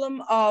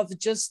problem of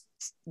just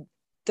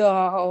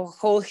the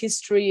whole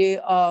history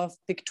of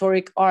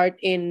pictorial art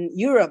in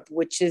Europe,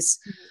 which is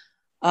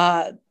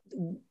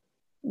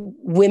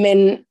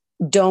women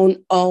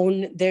don't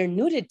own their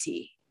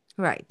nudity.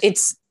 Right.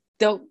 It's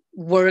the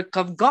work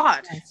of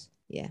God. Right.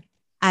 Yeah.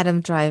 Adam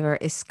Driver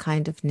is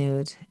kind of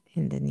nude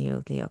in the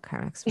new Leo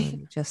Carax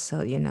movie, just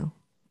so you know.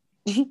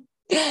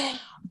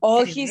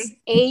 Oh, he's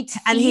 8 feet,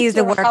 and he's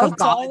the work of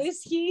God. How tall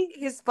is he?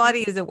 His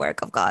body is a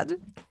work of God.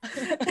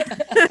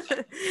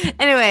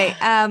 Anyway,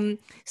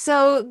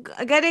 so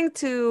getting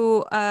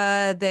to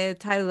the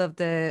title of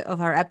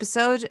our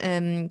episode,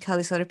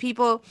 Hell's Other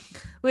People,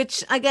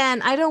 which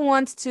again, I don't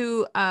want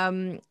to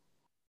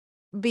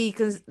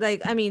because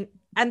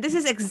and this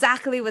is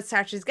exactly what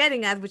Sartre is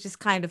getting at, which is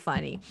kind of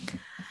funny.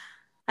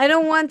 I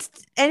don't want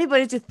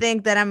anybody to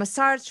think that I'm a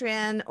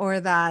Sartrean or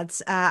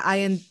that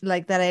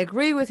that I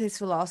agree with his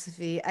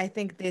philosophy. I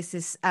think this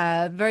is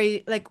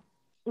very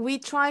we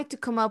try to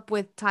come up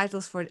with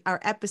titles for our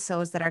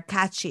episodes that are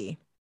catchy,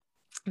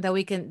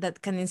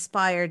 that can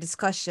inspire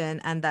discussion,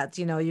 and that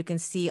you can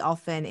see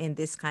often in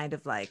this kind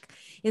of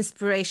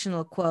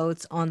inspirational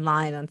quotes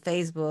online on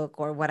Facebook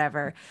or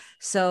whatever.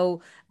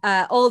 So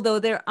although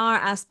there are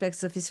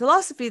aspects of his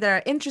philosophy that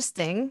are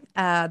interesting,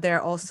 there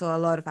are also a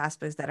lot of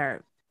aspects that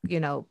are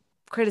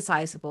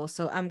criticizable.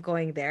 So I'm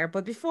going there.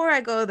 But before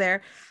I go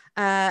there,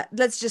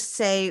 let's just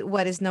say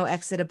what is No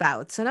Exit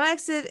about. So No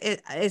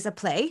Exit is a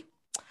play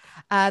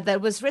that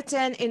was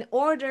written in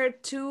order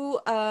to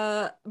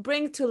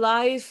bring to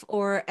life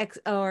or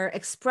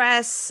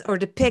express or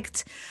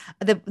depict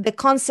the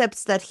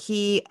concepts that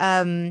he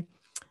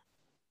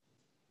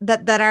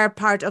that are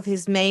part of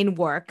his main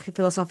work,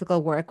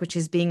 philosophical work, which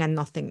is Being and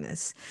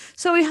Nothingness.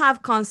 So we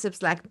have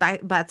concepts like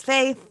bad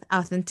faith,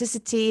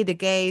 authenticity, the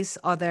gaze,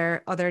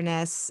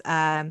 otherness.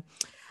 I'm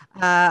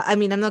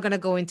not going to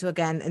go into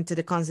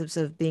the concepts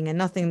of being and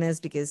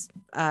nothingness, because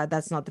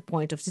that's not the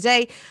point of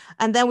today.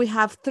 And then we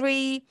have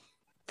three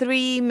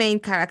main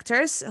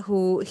characters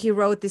who he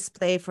wrote this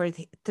play for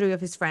three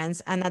of his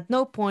friends, and at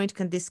no point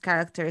can these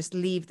characters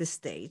leave the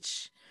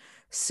stage.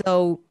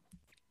 So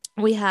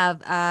we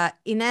have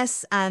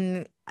Ines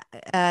and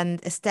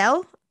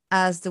Estelle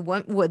as the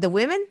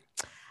women,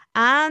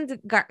 and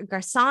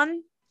Garçon.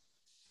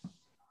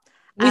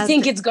 We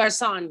think it's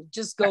Garçon.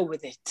 Just go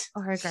with it.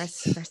 Or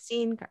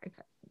Garcine,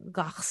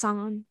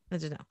 Garçon. I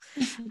don't know.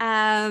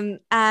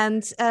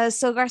 And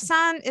so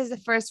Garçon is the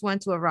first one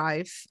to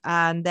arrive,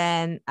 and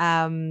then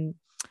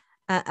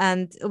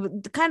and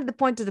the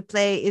point of the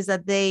play is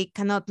that they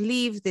cannot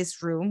leave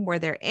this room where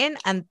they're in,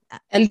 and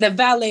the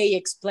valet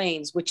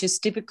explains, which is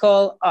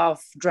typical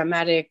of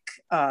dramatic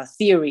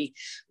theory,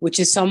 which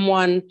is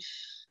someone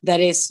that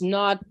is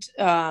not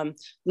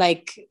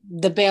like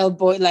the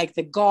bellboy, like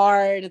the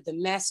guard, the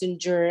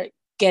messenger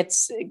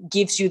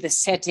gives you the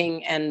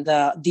setting and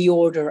the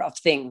order of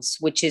things,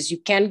 which is you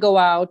can go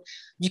out,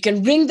 you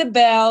can ring the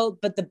bell,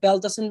 but the bell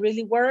doesn't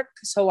really work.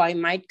 So I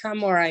might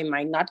come or I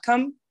might not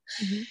come.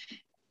 Mm-hmm.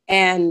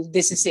 And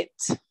this is it.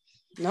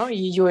 No,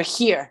 you're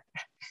here.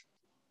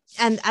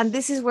 And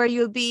this is where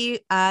you'll be.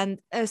 And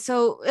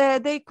so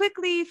they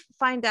quickly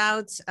find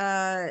out,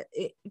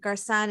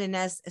 Garcin,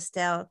 Ines,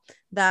 Estelle,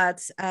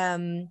 that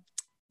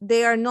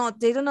they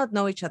do not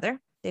know each other.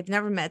 They've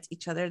never met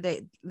each other.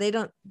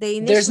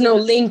 There's no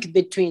link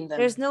between them.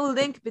 There's no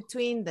link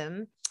between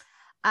them.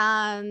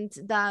 And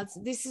that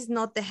this is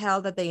not the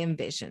hell that they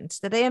envisioned.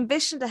 That they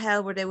envisioned a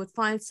hell where they would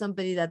find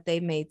somebody that they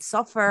made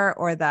suffer,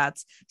 or that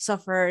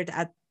suffered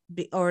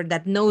or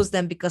that knows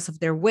them because of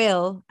their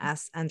will,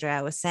 as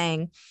Andrea was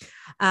saying.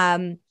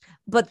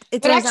 But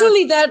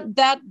actually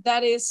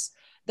that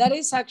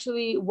is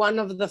actually one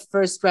of the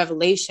first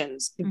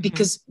revelations, mm-hmm.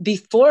 because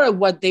before,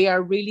 what they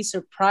are really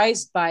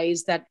surprised by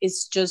is that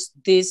it's just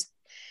this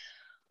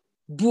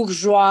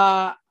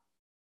bourgeois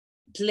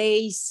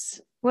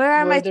place. Where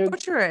are my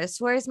torturers?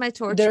 Where is my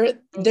torture?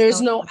 There's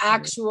no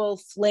actual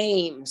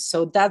flame.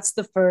 So that's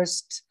the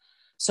first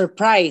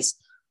surprise.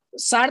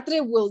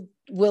 Sartre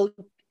will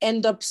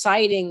end up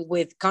siding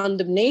with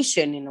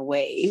condemnation in a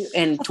way,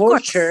 and of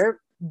torture,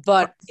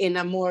 but in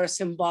a more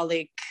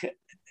symbolic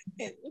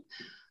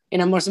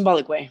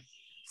way.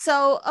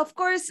 So of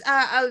course,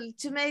 I'll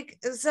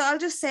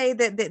just say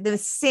that the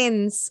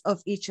sins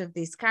of each of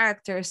these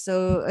characters.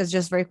 So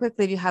just very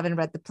quickly, if you haven't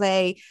read the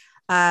play,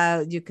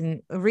 you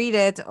can read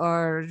it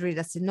or read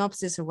a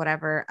synopsis or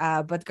whatever.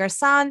 But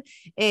Garcin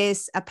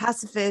is a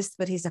pacifist,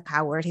 but he's a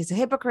coward. He's a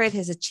hypocrite.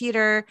 He's a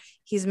cheater.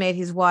 He's made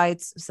his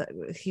wife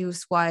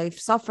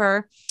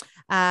suffer.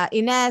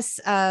 Ines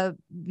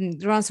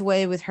runs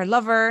away with her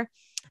lover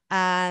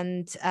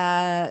and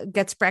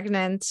gets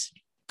pregnant.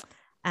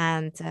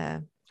 And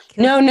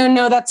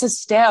no, that's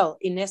Estelle.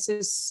 Ines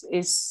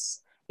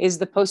is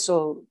the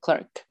postal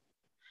clerk.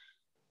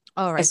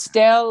 All right.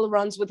 Estelle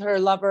runs with her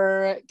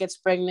lover, gets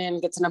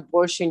pregnant, gets an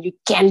abortion. You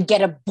can't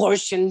get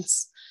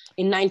abortions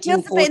in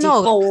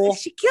 1944.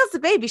 She kills the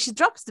baby. She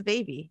drops the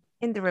baby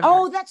in the river.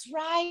 Oh, that's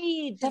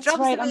right.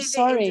 I'm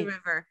sorry. In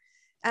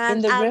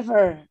the river.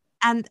 River.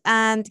 And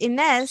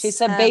Ines. She's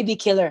a baby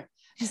killer.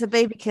 She's a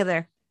baby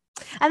killer.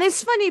 And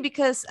it's funny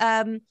because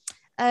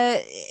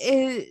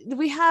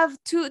we have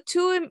two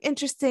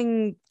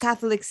interesting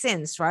Catholic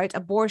sins, right?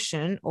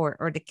 Abortion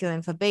or the killing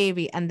of a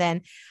baby, and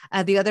then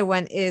the other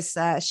one is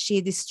she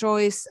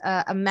destroys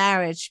a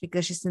marriage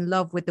because she's in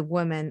love with the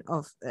woman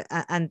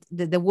and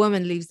the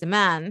woman leaves the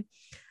man,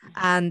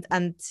 and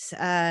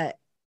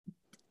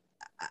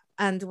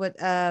what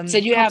so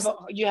you have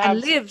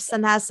and lives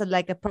and has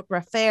a proper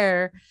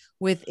affair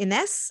with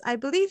Ines, I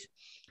believe.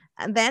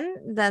 And then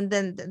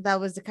that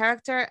was the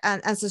character,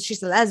 and so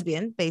she's a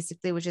lesbian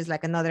basically, which is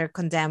like another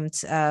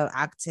condemned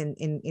act in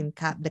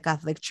the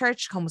Catholic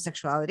Church,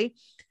 homosexuality,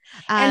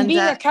 and being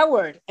a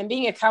coward. And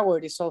being a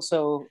coward is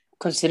also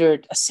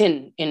considered a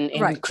sin in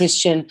right.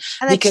 Christian,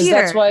 and because cheater,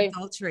 that's why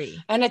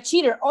adultery and a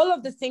cheater. All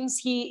of the things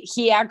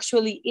he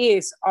actually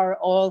are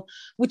all,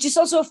 which is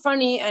also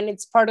funny, and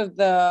it's part of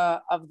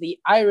the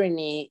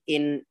irony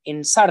in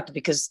Sartre,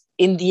 because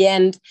in the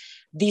end,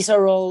 these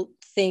are all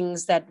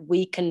things that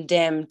we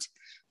condemned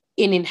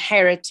in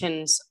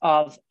inheritance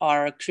of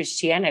our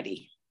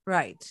Christianity.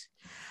 Right.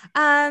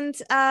 And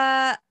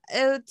to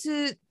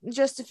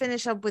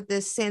finish up with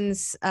the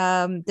sins,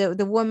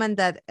 the woman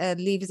that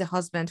leaves the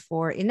husband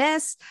for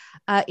Ines,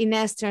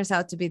 Ines turns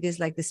out to be this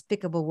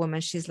despicable woman.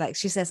 She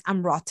says,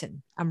 I'm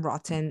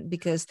rotten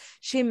because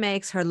she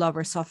makes her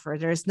lover suffer.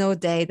 There's no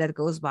day that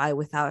goes by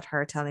without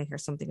her telling her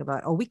something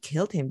about, oh, we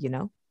killed him,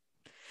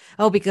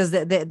 because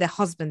the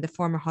husband, the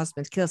former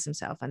husband, kills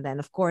himself. And then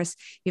of course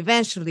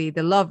eventually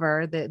the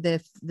lover,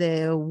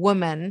 the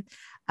woman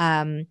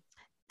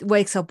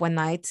wakes up one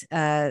night,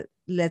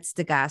 lets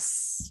the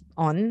gas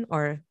on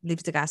or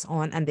leaves the gas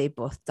on, and they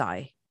both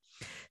die.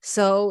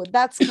 So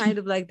that's kind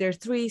of like their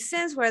three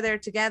sins where they're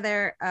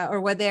together or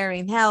where they're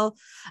in hell.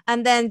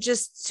 And then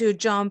just to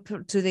jump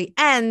to the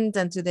end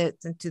and to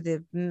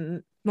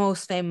the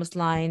most famous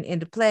line in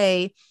the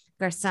play,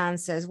 Garcin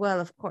says, well,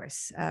 of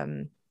course,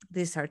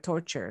 these are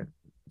torture.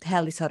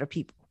 Hell is other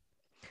people.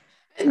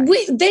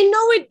 Right. They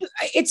know it.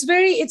 It's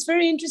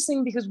very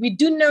interesting because we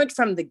do know it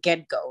from the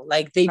get-go.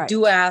 Like they right.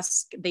 do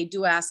ask like,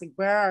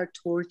 where are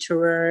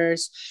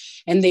torturers?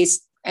 And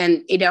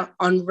it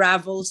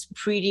unravels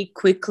pretty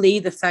quickly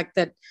the fact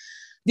that,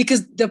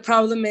 because the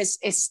problem is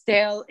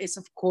Estelle is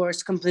of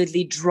course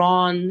completely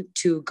drawn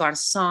to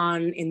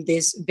Garcin in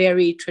this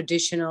very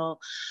traditional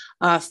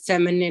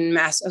feminine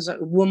as a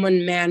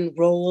woman-man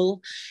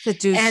role.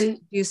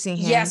 Seducing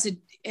him. Yes,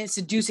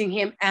 seducing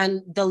him,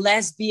 and the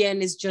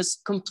lesbian is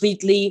just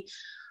completely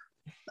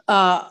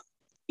desperate.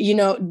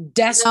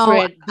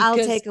 No, I'll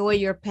take away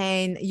your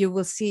pain. You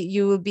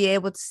will be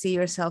able to see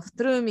yourself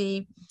through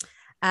me.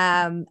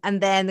 And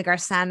then the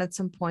Garcin at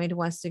some point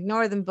wants to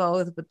ignore them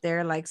both, but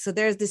they're like, so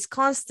there's this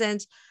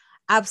constant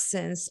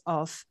absence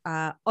of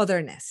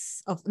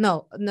otherness, of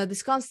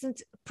this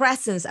constant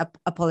presence,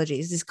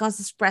 apologies, this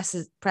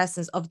constant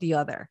presence of the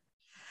other.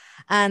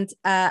 And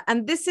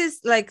this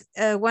is like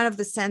one of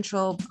the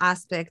central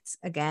aspects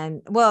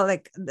again. Well,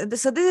 like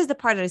so this is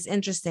the part that is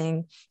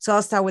interesting. So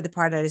I'll start with the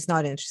part that is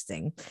not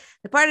interesting.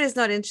 The part that is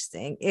not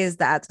interesting is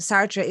that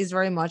Sartre is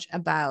very much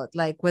about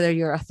like whether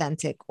you're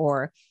authentic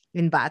or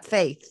in bad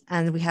faith.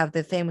 And we have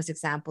the famous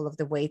example of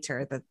the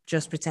waiter that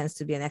just pretends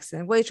to be an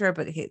excellent waiter,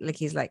 but he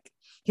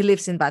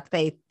lives in bad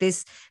faith.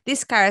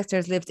 These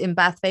characters lived in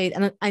bad faith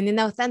and in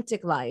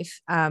authentic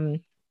life.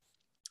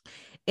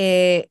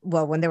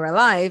 Well, when they were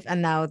alive,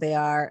 and now they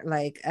are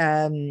like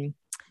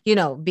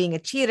being a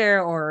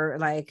cheater or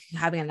like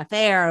having an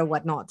affair or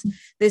whatnot.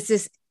 This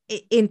is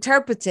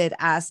interpreted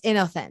as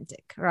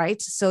inauthentic, right?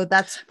 So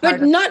that's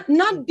but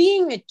not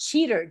being a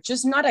cheater,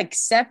 just not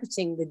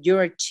accepting that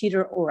you're a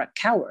cheater or a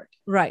coward,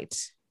 right?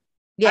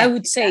 Yeah, I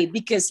would say,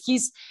 because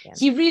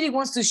he really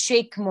wants to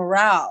shake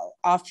morale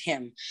off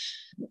him.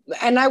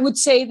 And I would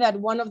say that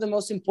one of the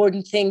most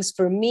important things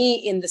for me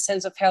in the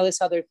sense of Hell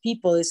is Other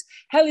People is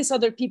Hell is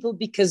Other People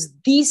because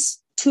these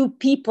two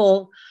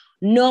people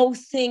know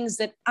things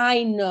that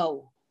I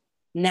know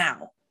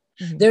now.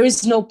 Mm-hmm. There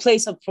is no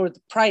place up for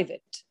the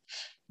private.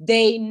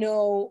 They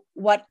know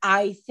what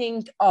I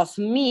think of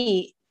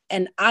me,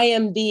 and I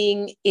am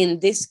being, in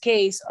this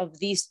case of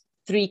these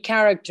three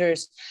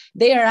characters,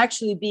 they are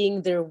actually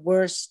being their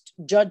worst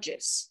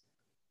judges.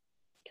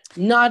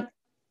 Not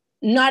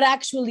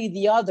actually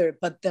the other,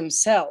 but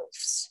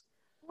themselves.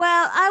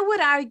 Well, I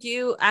would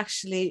argue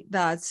actually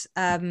that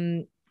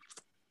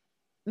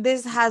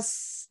this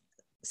has.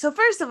 So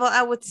first of all,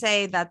 I would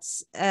say that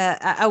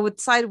I would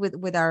side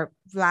with our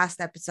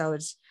last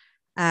episodes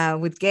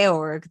with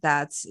Georg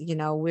that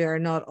we are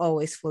not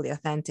always fully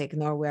authentic,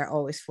 nor we're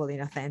always fully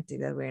inauthentic.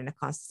 That we're in a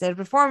constant state of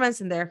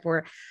performance, and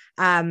therefore,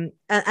 and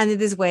in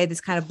this way,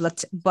 this kind of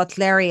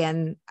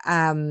Butlerian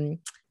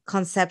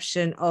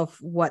conception of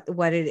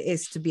what it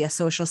is to be a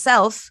social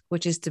self,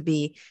 which is to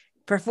be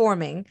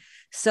performing.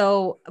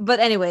 So, but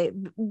anyway,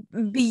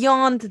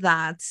 beyond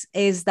that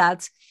is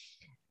that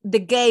the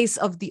gaze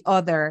of the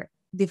other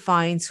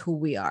defines who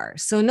we are.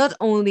 So not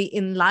only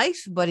in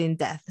life, but in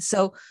death.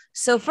 So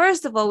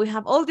first of all, we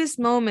have all these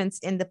moments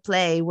in the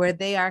play where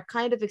they are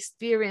kind of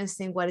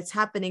experiencing what is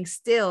happening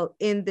still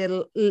in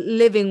the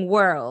living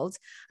world,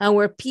 and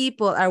where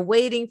people are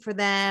waiting for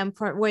them,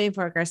 waiting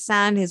for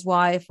Garsan, his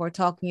wife, or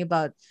talking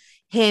about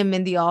him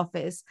in the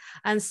office.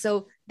 And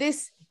so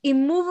this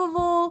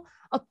immovable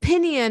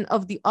opinion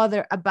of the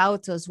other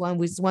about us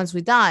once we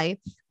die,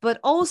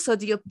 but also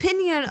the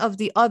opinion of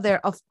the other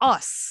of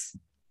us,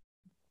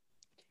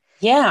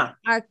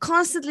 are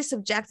constantly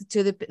subjected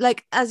to the,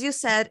 like, as you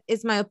said,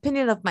 it's my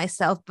opinion of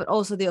myself, but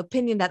also the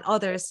opinion that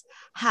others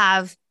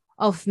have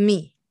of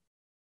me.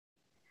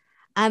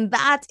 And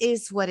that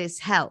is what is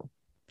hell,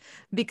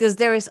 because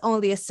there is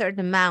only a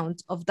certain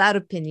amount of that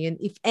opinion,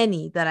 if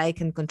any, that I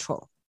can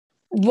control.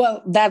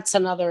 Well, that's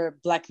another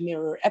Black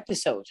Mirror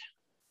episode,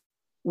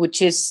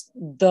 which is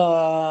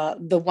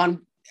the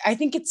one, I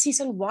think it's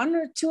season 1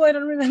 or 2, I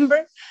don't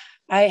remember.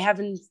 I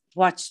haven't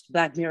watched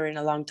Black Mirror in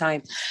a long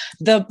time.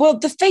 The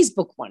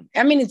Facebook one.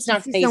 I mean, it's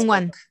not season Facebook.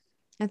 1.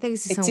 I think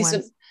it's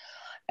season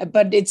 1.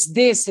 But it's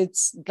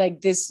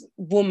like this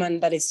woman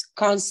that is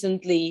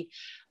constantly,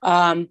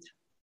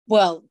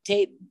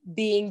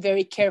 being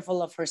very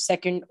careful of her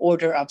second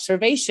order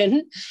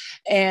observation,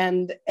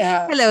 and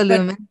hello,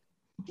 Lumen,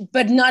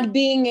 but not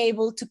being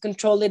able to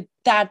control it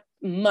that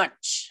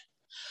much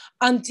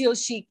until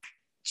she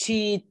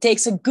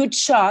takes a good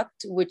shot,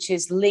 which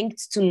is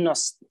linked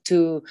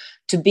to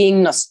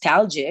being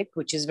nostalgic,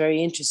 which is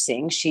very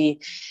interesting. She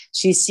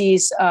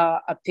sees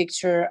a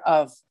picture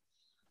of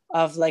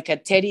like a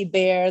teddy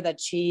bear that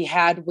she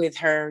had with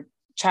her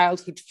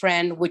childhood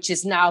friend, which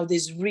is now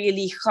this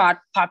really hot,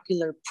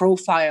 popular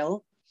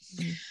profile.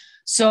 Mm-hmm.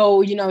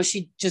 So,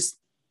 she just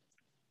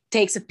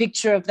takes a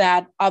picture of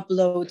that,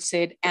 uploads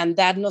it, and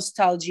that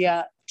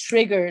nostalgia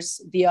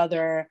triggers the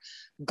other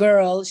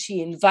girl.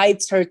 She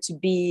invites her to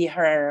be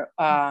her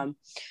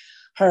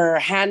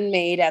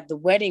handmaid at the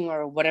wedding,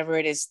 or whatever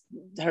it is,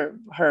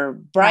 her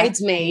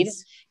bridesmaid.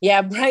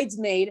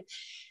 Bridesmaid.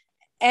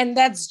 And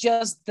that's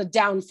just the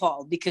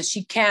downfall, because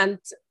she can't,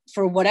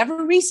 for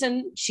whatever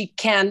reason, she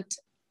can't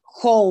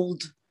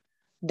hold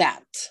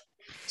that.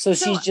 So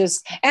she's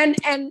just,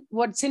 and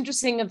what's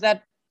interesting of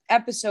that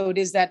episode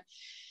is that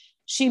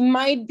she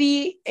might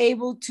be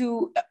able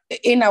to,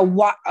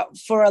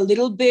 for a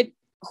little bit,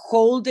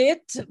 hold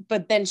it,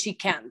 but then she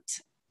can't.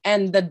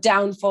 And the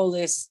downfall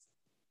is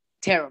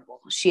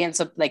terrible. She ends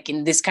up like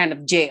in this kind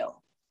of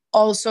jail,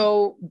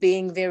 also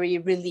being very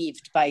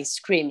relieved by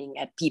screaming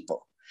at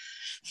people.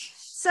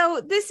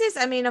 So this is,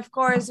 I mean, of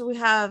course, we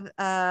have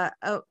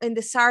in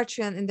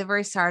the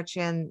very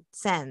Sartrean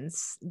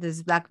sense,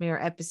 this Black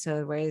Mirror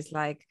episode where it's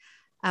like,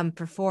 I'm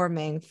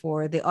performing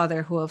for the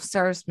other who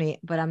observes me,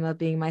 but I'm not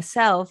being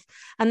myself.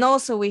 And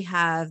also we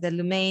have the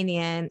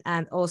Lumanian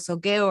and also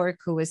Georg,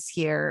 who was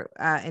here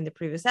in the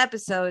previous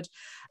episode,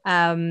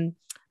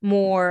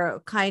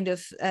 more kind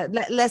of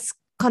less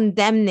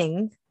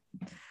condemning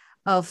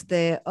of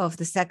the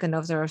second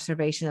of the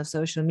observation of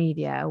social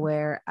media,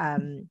 where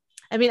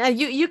I mean,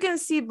 you can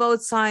see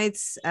both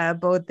sides,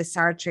 both the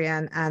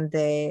Sartrean and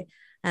the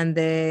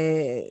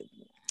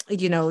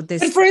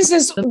this. But for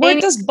instance, where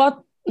does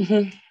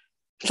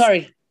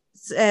sorry.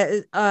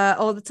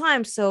 All the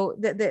time. So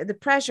the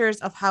pressures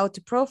of how to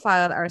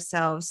profile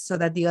ourselves so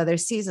that the other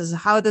sees us.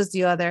 How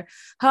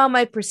am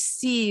I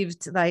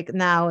perceived? Like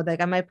now,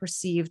 like am I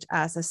perceived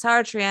as a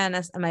Sartrean?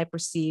 Am I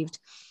perceived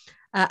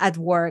at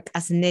work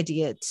as an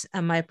idiot?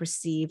 Am I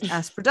perceived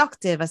as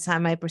productive?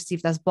 Am I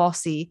perceived as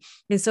bossy?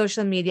 In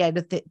social media,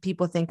 do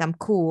people think I'm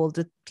cool?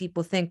 Do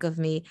people think of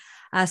me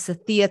as a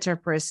theater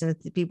person?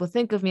 Do people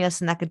think of me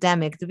as an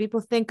academic? Do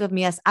people think of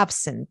me as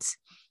absent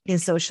in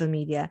social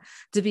media?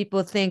 Do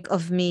people think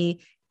of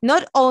me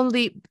not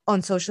only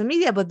on social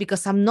media, but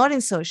because I'm not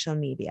in social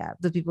media?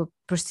 Do people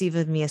perceive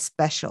of me as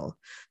special?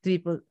 Do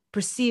people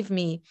perceive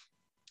me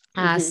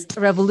as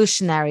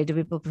revolutionary? Do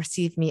people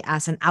perceive me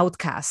as an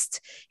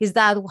outcast? Is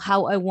that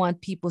how I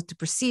want people to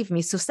perceive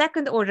me? So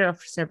second order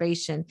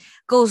observation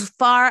goes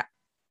further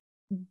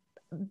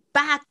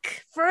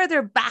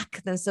back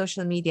than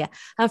social media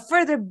and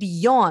further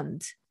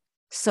beyond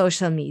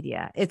social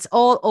media. It's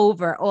all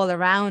over, all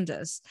around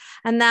us.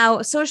 And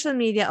now social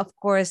media, of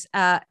course,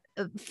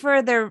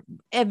 further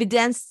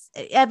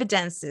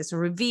evidences or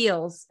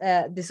reveals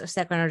this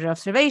second order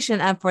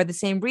observation, and for the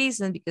same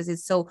reason, because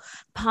it's so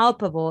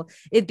palpable,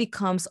 it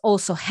becomes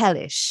also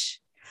hellish.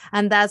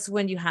 And that's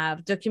when you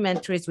have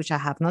documentaries, which I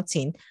have not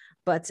seen,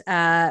 but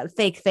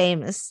Fake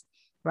Famous,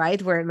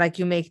 right, where like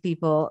you make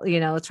people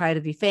try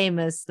to be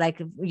famous, like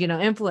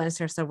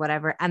influencers or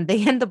whatever, and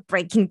they end up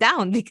breaking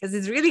down because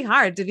it's really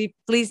hard to be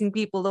pleasing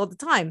people all the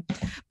time.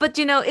 But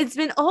it's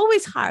been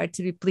always hard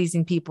to be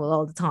pleasing people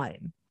all the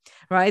time,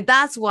 right?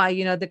 That's why,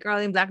 the girl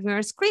in Black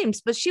Mirror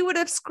screams, but she would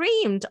have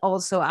screamed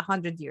also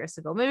 100 years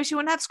ago. Maybe she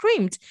wouldn't have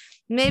screamed.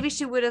 Maybe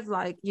she would have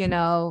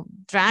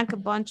drank a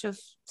bunch of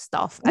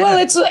stuff. Well,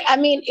 it's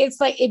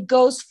like it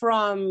goes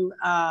from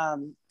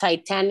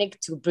Titanic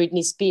to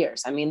Britney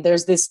Spears. I mean,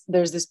 there's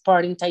this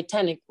part in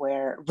Titanic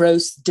where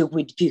Rose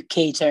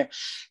DeWitt-Bukater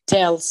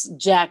tells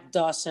Jack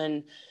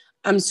Dawson,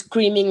 "I'm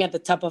screaming at the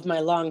top of my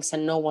lungs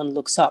and no one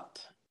looks up."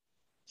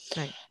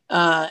 Right.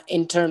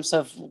 In terms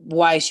of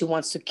why she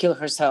wants to kill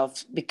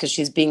herself, because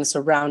she's being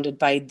surrounded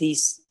by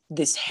this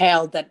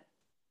hell that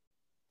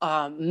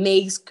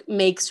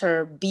makes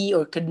her be,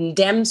 or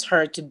condemns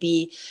her to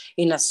be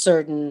in a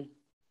certain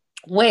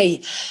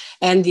way.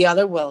 And the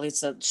other, well,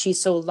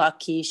 she's so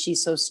lucky,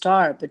 she's so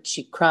star, but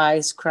she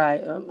cries,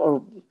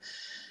 or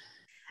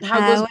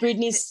how goes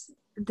Britney's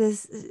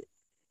this?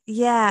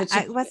 Yeah,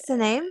 what's the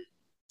name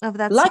of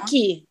that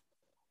Lucky song?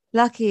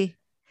 Lucky,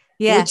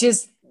 yeah, which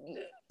is.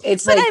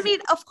 But I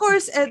mean, of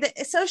course, the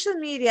social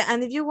media,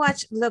 and if you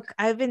watch, look,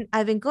 I've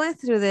been going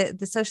through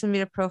the social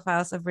media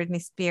profiles of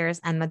Britney Spears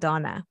and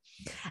Madonna,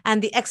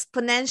 and the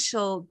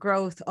exponential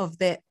growth of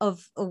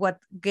what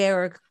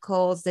Georg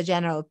calls the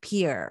general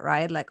peer,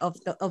 right? Like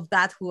of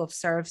that who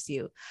observes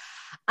you,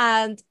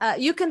 and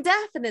you can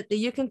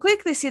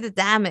quickly see the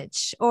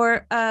damage,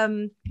 or I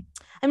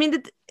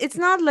mean, it's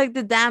not like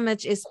the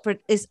damage is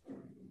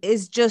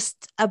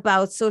just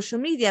about social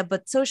media,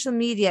 but social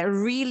media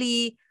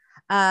really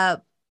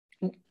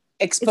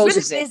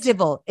exposes it.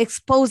 Visible,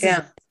 exposes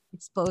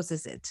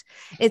it.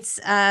 It's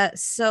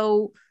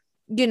so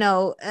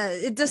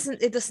it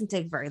doesn't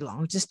take very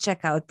long. Just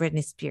check out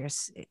Britney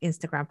Spears'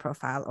 Instagram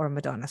profile or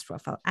Madonna's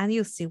profile, and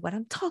you'll see what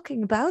I'm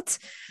talking about.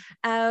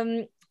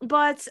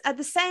 But at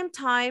the same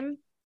time,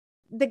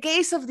 the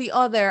gaze of the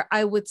other,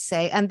 I would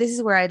say, and this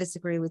is where I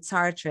disagree with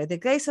Sartre, the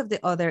gaze of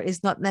the other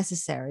is not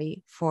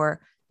necessary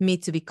for me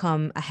to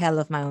become a hell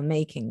of my own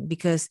making,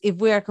 because if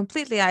we are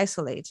completely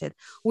isolated,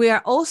 we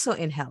are also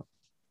in hell.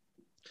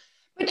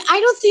 But I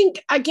don't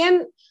think,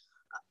 again,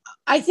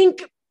 I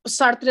think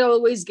Sartre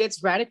always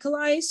gets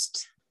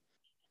radicalized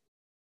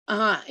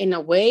in a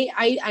way.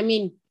 I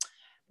mean,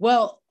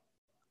 well,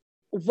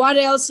 what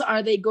else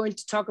are they going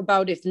to talk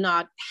about if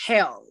not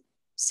hell,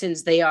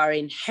 since they are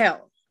in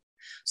hell?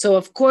 So,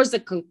 of course, the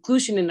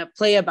conclusion in a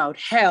play about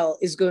hell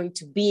is going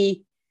to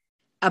be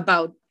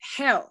about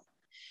hell.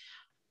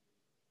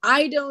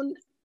 I don't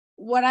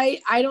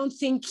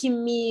think he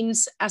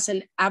means as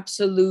an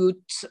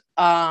absolute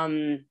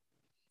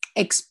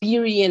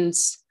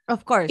experience,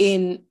 of course,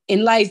 in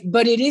life,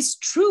 but it is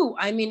true.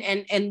 I mean,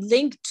 and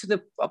linked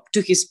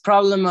to his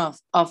problem of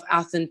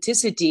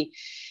authenticity,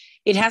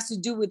 it has to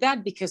do with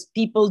that, because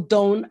people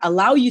don't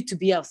allow you to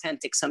be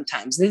authentic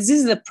sometimes. This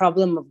is the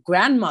problem of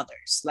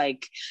grandmothers.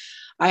 Like,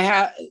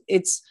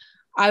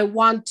 I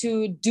want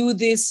to do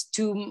this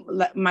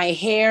to my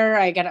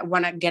hair.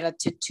 Want to get a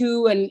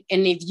tattoo. And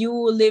if you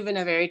live in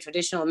a very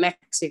traditional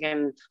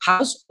Mexican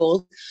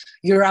household,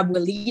 your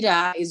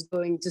abuelita is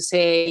going to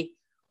say,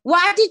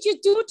 "What did you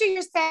do to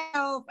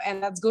yourself?"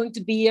 And that's going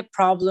to be a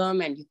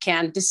problem. And you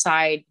can't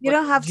decide. You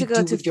don't have to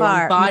go too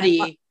far.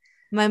 Body.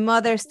 My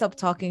mother stopped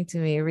talking to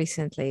me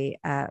recently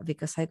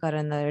because I got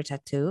another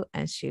tattoo,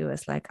 and she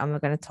was like, I'm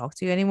not going to talk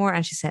to you anymore.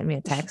 And she sent me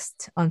a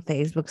text on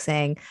Facebook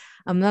saying,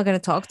 I'm not going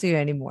to talk to you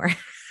anymore.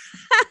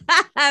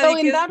 So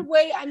in Because that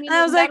way, I mean,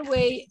 I was in like, that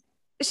way,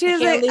 she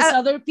was hell like, is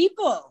other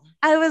people.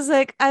 I was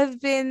like, I've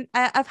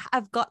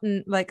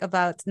gotten like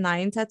about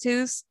 9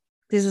 tattoos.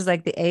 This is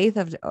like the eighth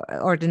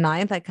or the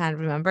ninth. I can't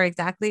remember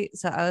exactly.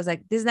 So I was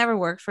like, this never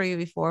worked for you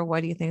before.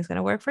 What do you think is going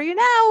to work for you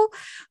now?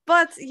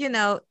 But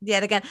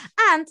yet again,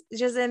 and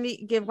just let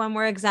me give one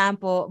more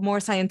example, more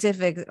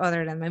scientific,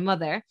 other than my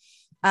mother.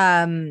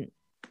 Um,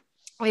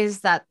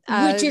 is that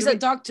Which is a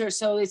doctor,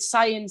 so it's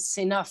science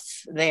enough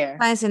there.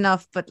 science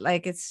enough, but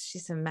like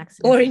she's a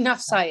maximum or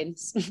enough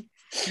science.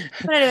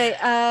 But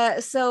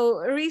anyway, so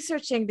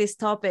researching this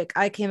topic,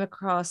 I came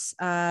across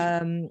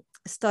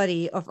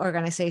study of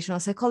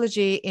organizational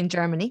psychology in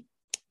Germany,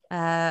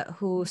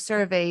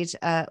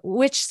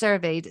 which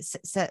surveyed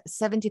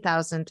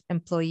 70,000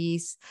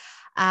 employees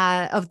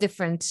of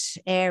different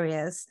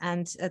areas.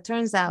 And it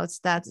turns out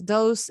that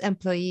those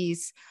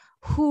employees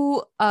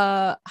who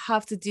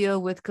have to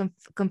deal with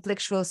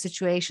conflictual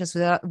situations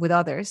with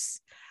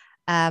others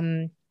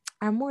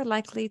are more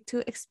likely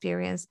to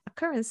experience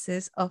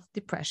occurrences of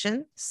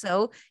depression.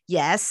 So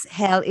yes,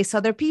 hell is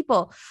other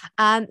people.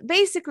 And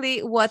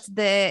basically what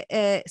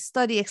the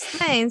study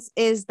explains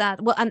is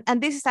that, well,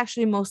 and this is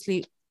actually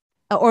mostly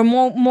or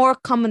more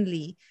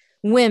commonly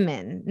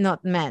women,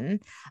 not men.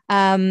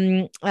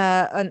 And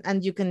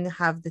you can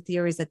have the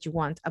theories that you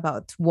want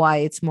about why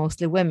it's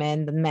mostly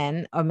women than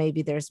men, or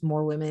maybe there's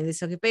more women in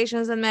these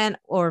occupations than men,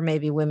 or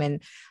maybe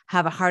women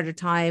have a harder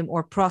time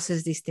or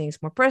process these things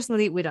more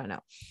personally. We don't know.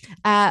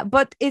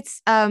 But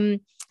it's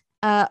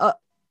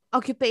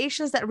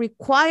occupations that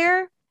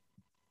require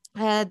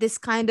this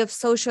kind of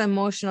social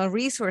emotional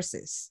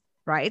resources,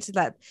 right?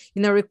 That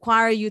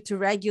require you to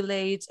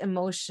regulate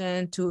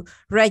emotion, to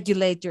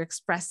regulate your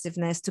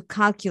expressiveness, to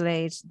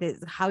calculate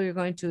how you're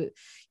going to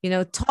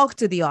talk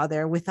to the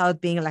other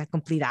without being like a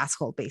complete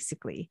asshole,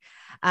 basically.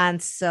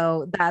 And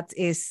so that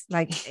is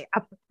like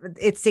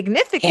it's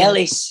significant.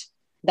 Hellish.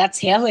 That's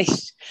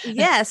hellish.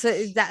 Yeah, so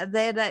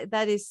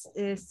that is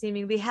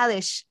seemingly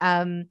hellish.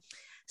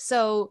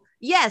 So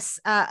yes,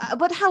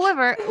 but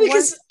however,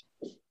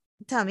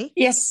 tell me.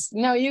 Yes,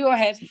 no, you go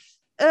ahead.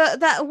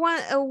 That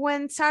one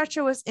when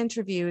Sartre was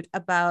interviewed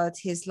about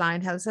his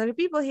line "Hell is other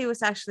people," he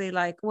was actually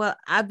like, "Well,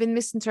 I've been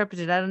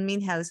misinterpreted. I don't mean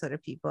hell is other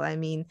people. I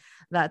mean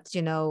that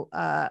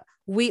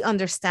we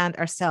understand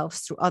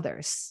ourselves through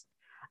others,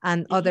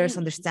 and others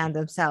understand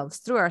themselves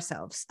through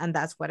ourselves, and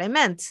that's what I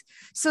meant."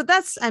 So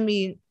that's, I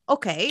mean,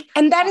 okay,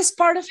 and that is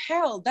part of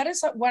hell. That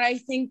is what I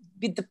think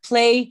the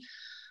play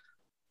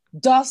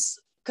does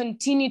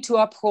continue to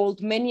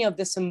uphold many of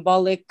the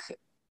symbolic.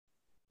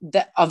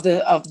 Of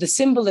the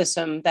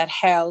symbolism that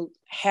hell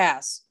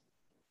has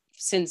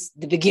since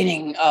the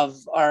beginning of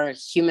our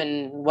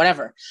human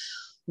whatever,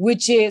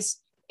 which is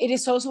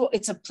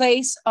it's a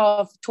place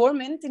of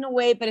torment in a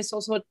way, but it's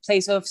also a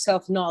place of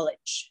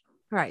self-knowledge,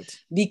 right?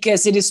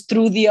 Because it is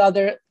through the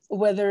other,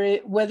 whether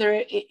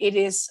it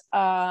is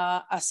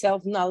a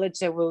self-knowledge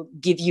that will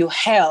give you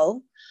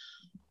hell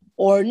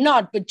or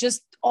not, but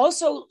just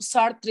also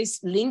Sartre's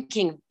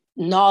linking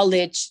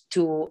knowledge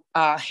to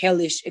a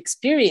hellish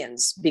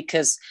experience,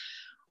 because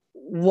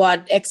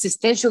what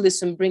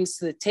existentialism brings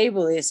to the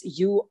table is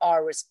you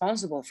are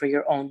responsible for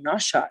your own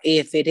nausea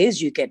if it is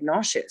you get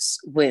nauseous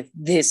with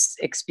this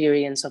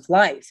experience of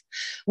life,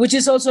 which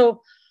is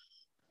also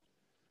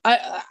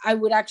I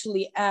would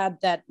actually add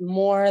that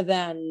more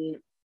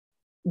than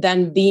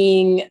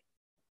being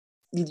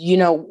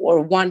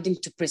or wanting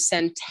to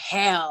present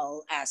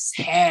hell as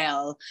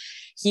hell,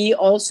 he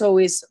also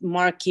is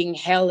marking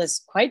hell as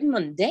quite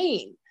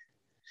mundane,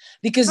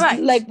 because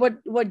like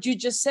what you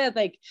just said,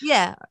 like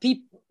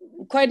people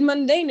quite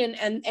mundane,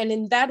 and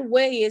in that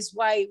way is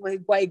why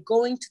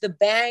going to the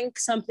bank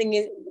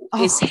something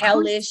is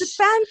hellish. The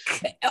bank.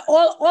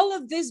 All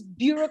of this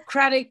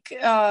bureaucratic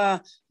thing,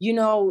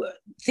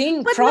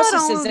 but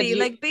processes not only,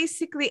 like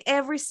basically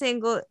every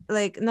single,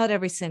 like not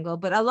every single,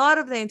 but a lot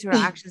of the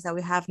interactions that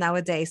we have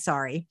nowadays,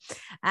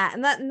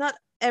 not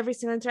every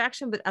single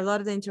interaction, but a lot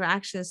of the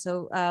interactions.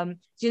 So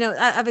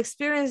I've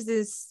experienced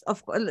this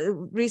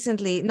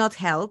recently, not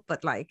hell,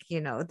 but like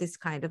this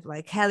kind of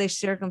like hellish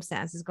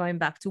circumstances going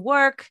back to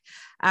work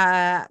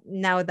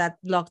now that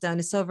lockdown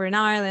is over in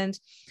Ireland.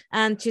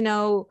 And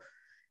you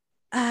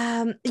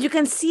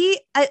can see,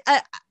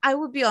 I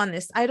would be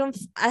honest, I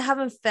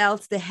haven't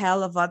felt the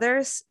hell of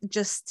others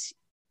just.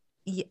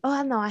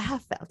 Oh no, I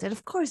have felt it.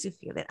 Of course you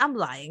feel it. I'm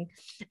lying.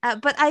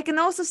 But I can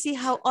also see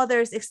how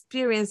others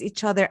experience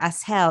each other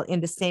as hell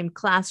in the same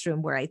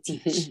classroom where I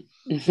teach,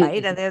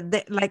 right? And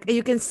they're like,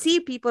 you can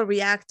see people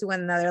react to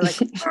one another like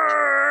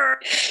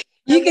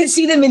you can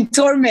see them in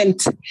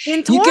torment.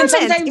 You can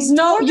sometimes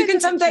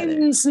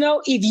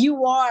know if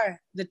you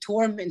are the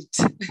torment.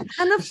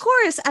 And of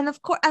course, and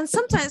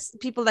sometimes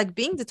people like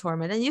being the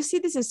torment. And you see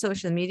this in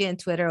social media and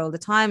Twitter all the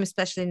time,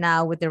 especially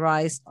now with the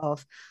rise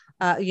of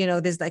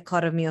this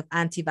dichotomy of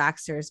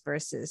anti-vaxxers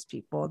versus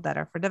people that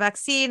are for the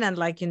vaccine, and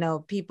like,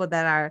 people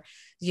that are,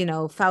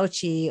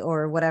 Fauci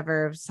or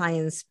whatever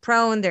science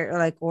prone. They're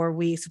like, or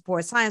we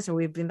support science, or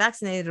we've been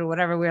vaccinated or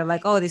whatever. We're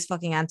like, oh, these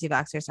fucking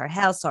anti-vaxxers are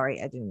hell.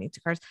 Sorry, I didn't mean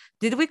to curse.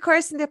 Did we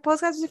curse in the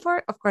podcast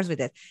before? Of course we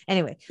did.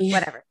 Anyway,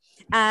 whatever.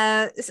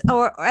 And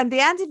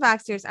the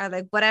anti-vaxxers are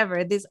like,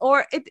 whatever this,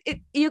 or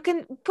you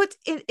can put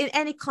in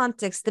any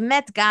context, the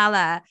Met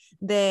Gala,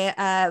 the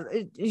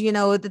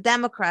the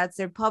Democrats,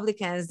 the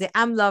Republicans, the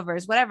am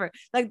lovers, whatever,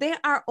 like they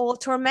are all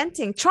trying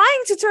to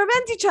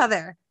torment each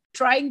other,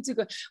 trying to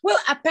go. Well,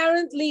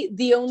 apparently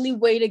the only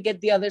way to get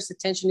the other's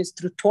attention is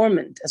through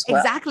torment as well.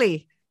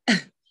 Exactly.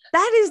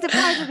 That is the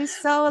part that is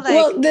so like.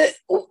 Well,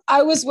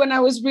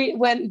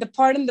 when the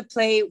part in the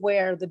play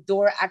where the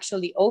door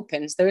actually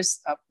opens,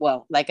 there's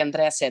like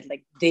Andrea said,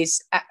 like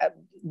this,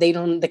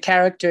 the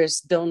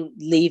characters don't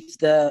leave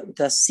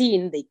the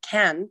scene. They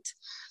can't,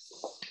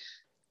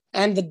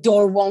 and the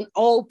door won't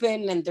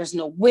open, and there's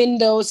no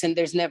windows, and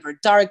there's never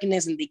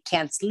darkness, and they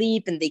can't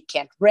sleep, and they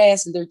can't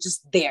rest, and they're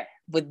just there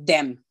with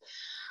them,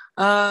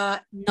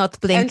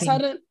 not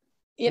blinking,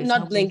 and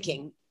not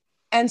blinking.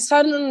 And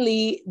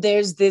suddenly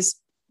there's this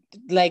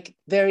like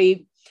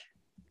very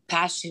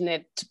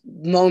passionate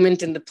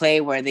moment in the play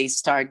where they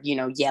start,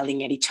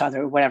 yelling at each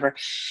other or whatever,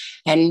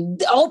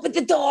 and open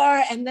the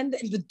door, and then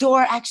the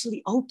door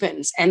actually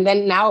opens. And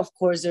then now, of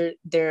course,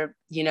 they're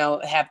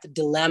have the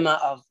dilemma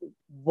of,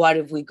 what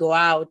if we go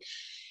out?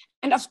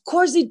 And of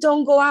course they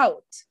don't go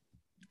out,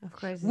 of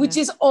course, which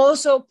is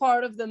also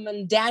part of the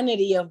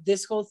mundanity of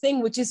this whole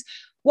thing, which is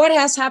what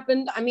has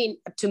happened. I mean,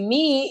 to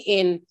me,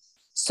 in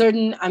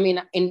certain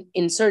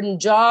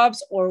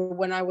jobs, or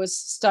when I was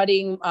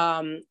studying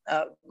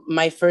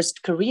my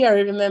first career,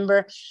 I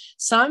remember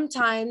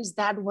sometimes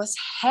that was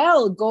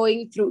hell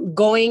going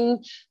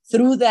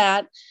through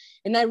that.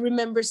 And I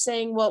remember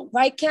saying, well,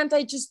 why can't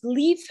I just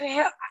leave?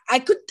 I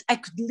could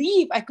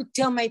leave. I could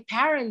tell my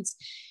parents.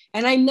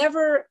 And I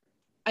never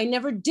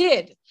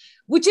did,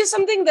 which is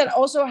something that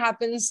also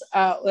happens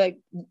like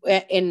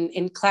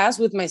in class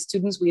with my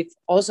students. We've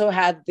also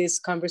had this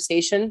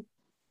conversation,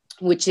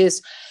 which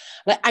is,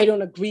 I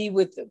don't agree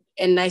with them.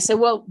 And I said,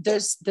 well,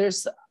 there's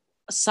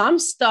some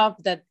stuff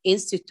that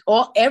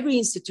every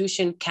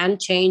institution can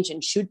change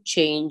and should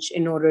change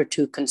in order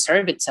to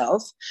conserve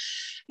itself.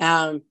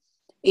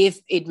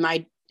 If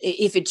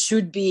it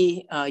should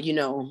be,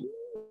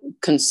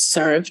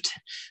 conserved,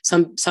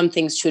 some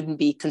things shouldn't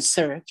be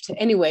conserved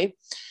anyway,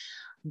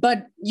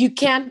 but you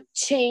can't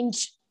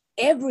change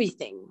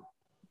everything.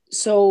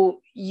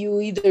 So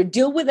you either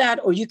deal with that,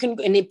 or you can,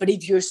 but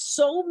if you're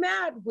so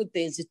mad with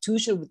the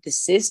institution, with the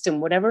system,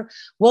 whatever,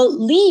 well,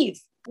 leave.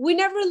 We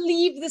never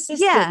leave the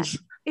system. Yeah.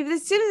 If the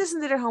student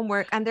doesn't do their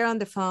homework and they're on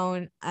the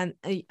phone, and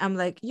I'm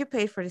like, you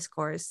paid for this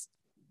course,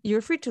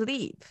 you're free to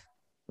leave,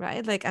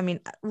 right? Like, I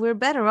mean, we're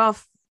better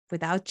off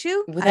without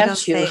you. I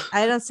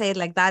don't say it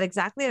like that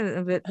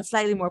exactly, but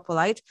slightly more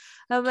polite.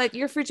 I'm like,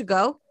 you're free to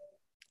go.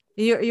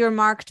 You're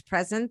marked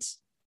present.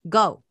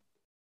 Go.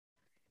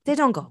 They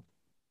don't go.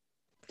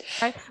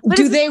 Right?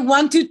 Do they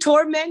want to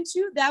torment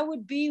you? That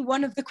would be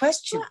one of the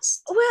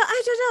questions. Well,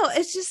 I don't know.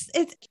 It's just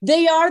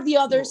they are the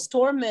other's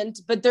torment,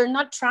 but they're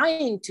not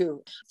trying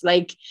to.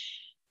 Like,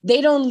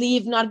 they don't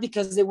leave not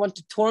because they want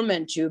to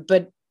torment you,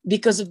 but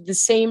because of the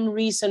same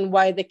reason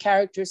why the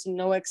characters in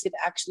No Exit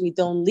actually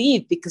don't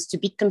leave, because to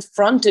be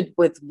confronted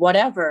with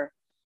whatever,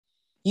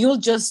 you'll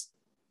just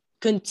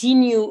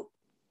continue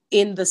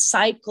in the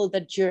cycle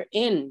that you're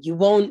in. You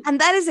won't. And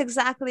that is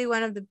exactly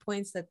one of the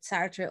points that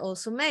Sartre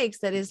also makes,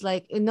 that is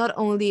like, not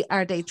only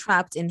are they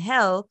trapped in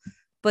hell,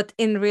 but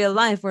in real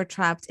life we're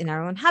trapped in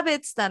our own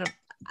habits that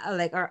are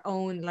like our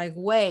own like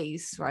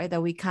ways, right,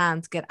 that we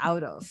can't get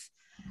out of,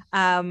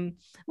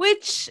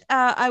 which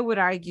I would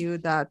argue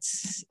that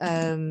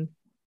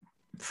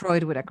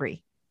Freud would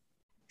agree.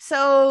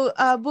 So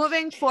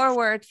moving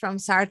forward from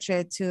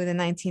Sartre to the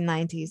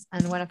 1990s,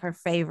 and one of her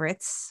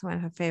favorite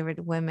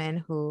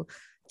women who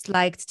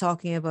liked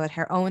talking about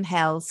her own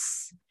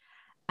health.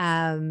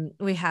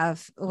 We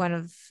have one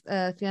of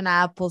Fiona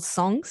Apple's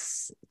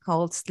songs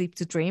called Sleep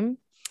to Dream.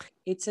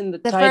 It's in the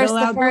title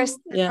album.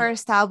 The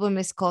first album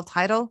is called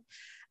Title.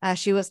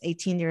 She was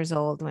 18 years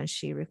old when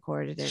she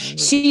recorded it.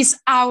 She's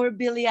our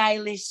Billie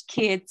Eilish,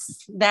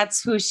 kids.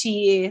 That's who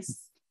she is.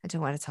 I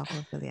don't want to talk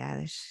about Billie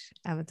Eilish.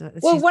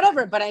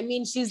 Whatever. But I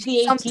mean, she's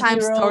the 18-year-old.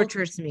 Sometimes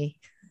tortures me.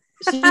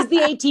 She's the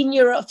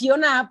 18-year-old.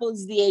 Fiona Apple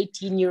is the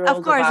 18-year-old.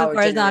 Of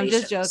course. No, I'm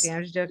just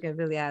joking.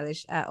 Billie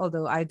Eilish,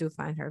 although I do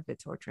find her a bit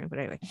torturing. But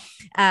anyway,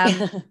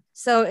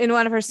 so in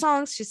one of her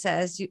songs, she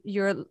says,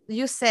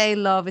 "You say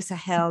love is a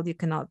hell you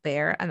cannot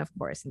bear," and of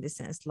course, in this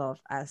sense, love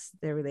as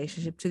the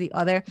relationship to the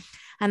other.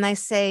 And I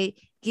say,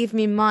 "Give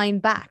me mine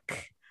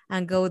back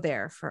and go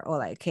there for all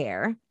I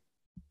care."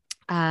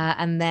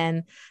 And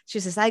then she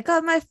says, "I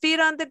got my feet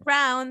on the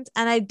ground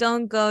and I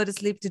don't go to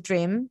sleep to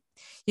dream.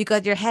 You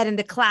got your head in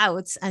the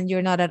clouds and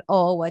you're not at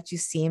all what you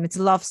seem." It's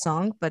a love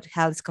song, but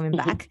hell is coming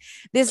back.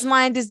 "This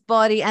mind, this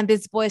body, and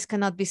this voice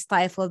cannot be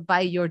stifled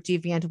by your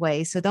deviant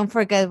ways. So don't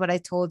forget what I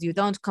told you.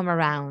 Don't come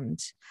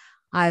around.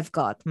 I've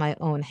got my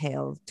own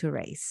hell to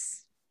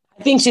raise.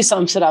 I think she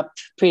sums it up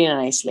pretty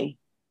nicely.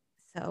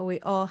 So we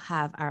all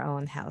have our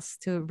own hells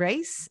to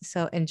raise.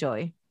 So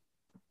enjoy.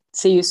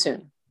 See you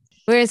soon.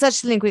 We're in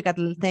Such Link Week.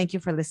 Thank you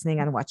for listening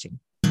and watching.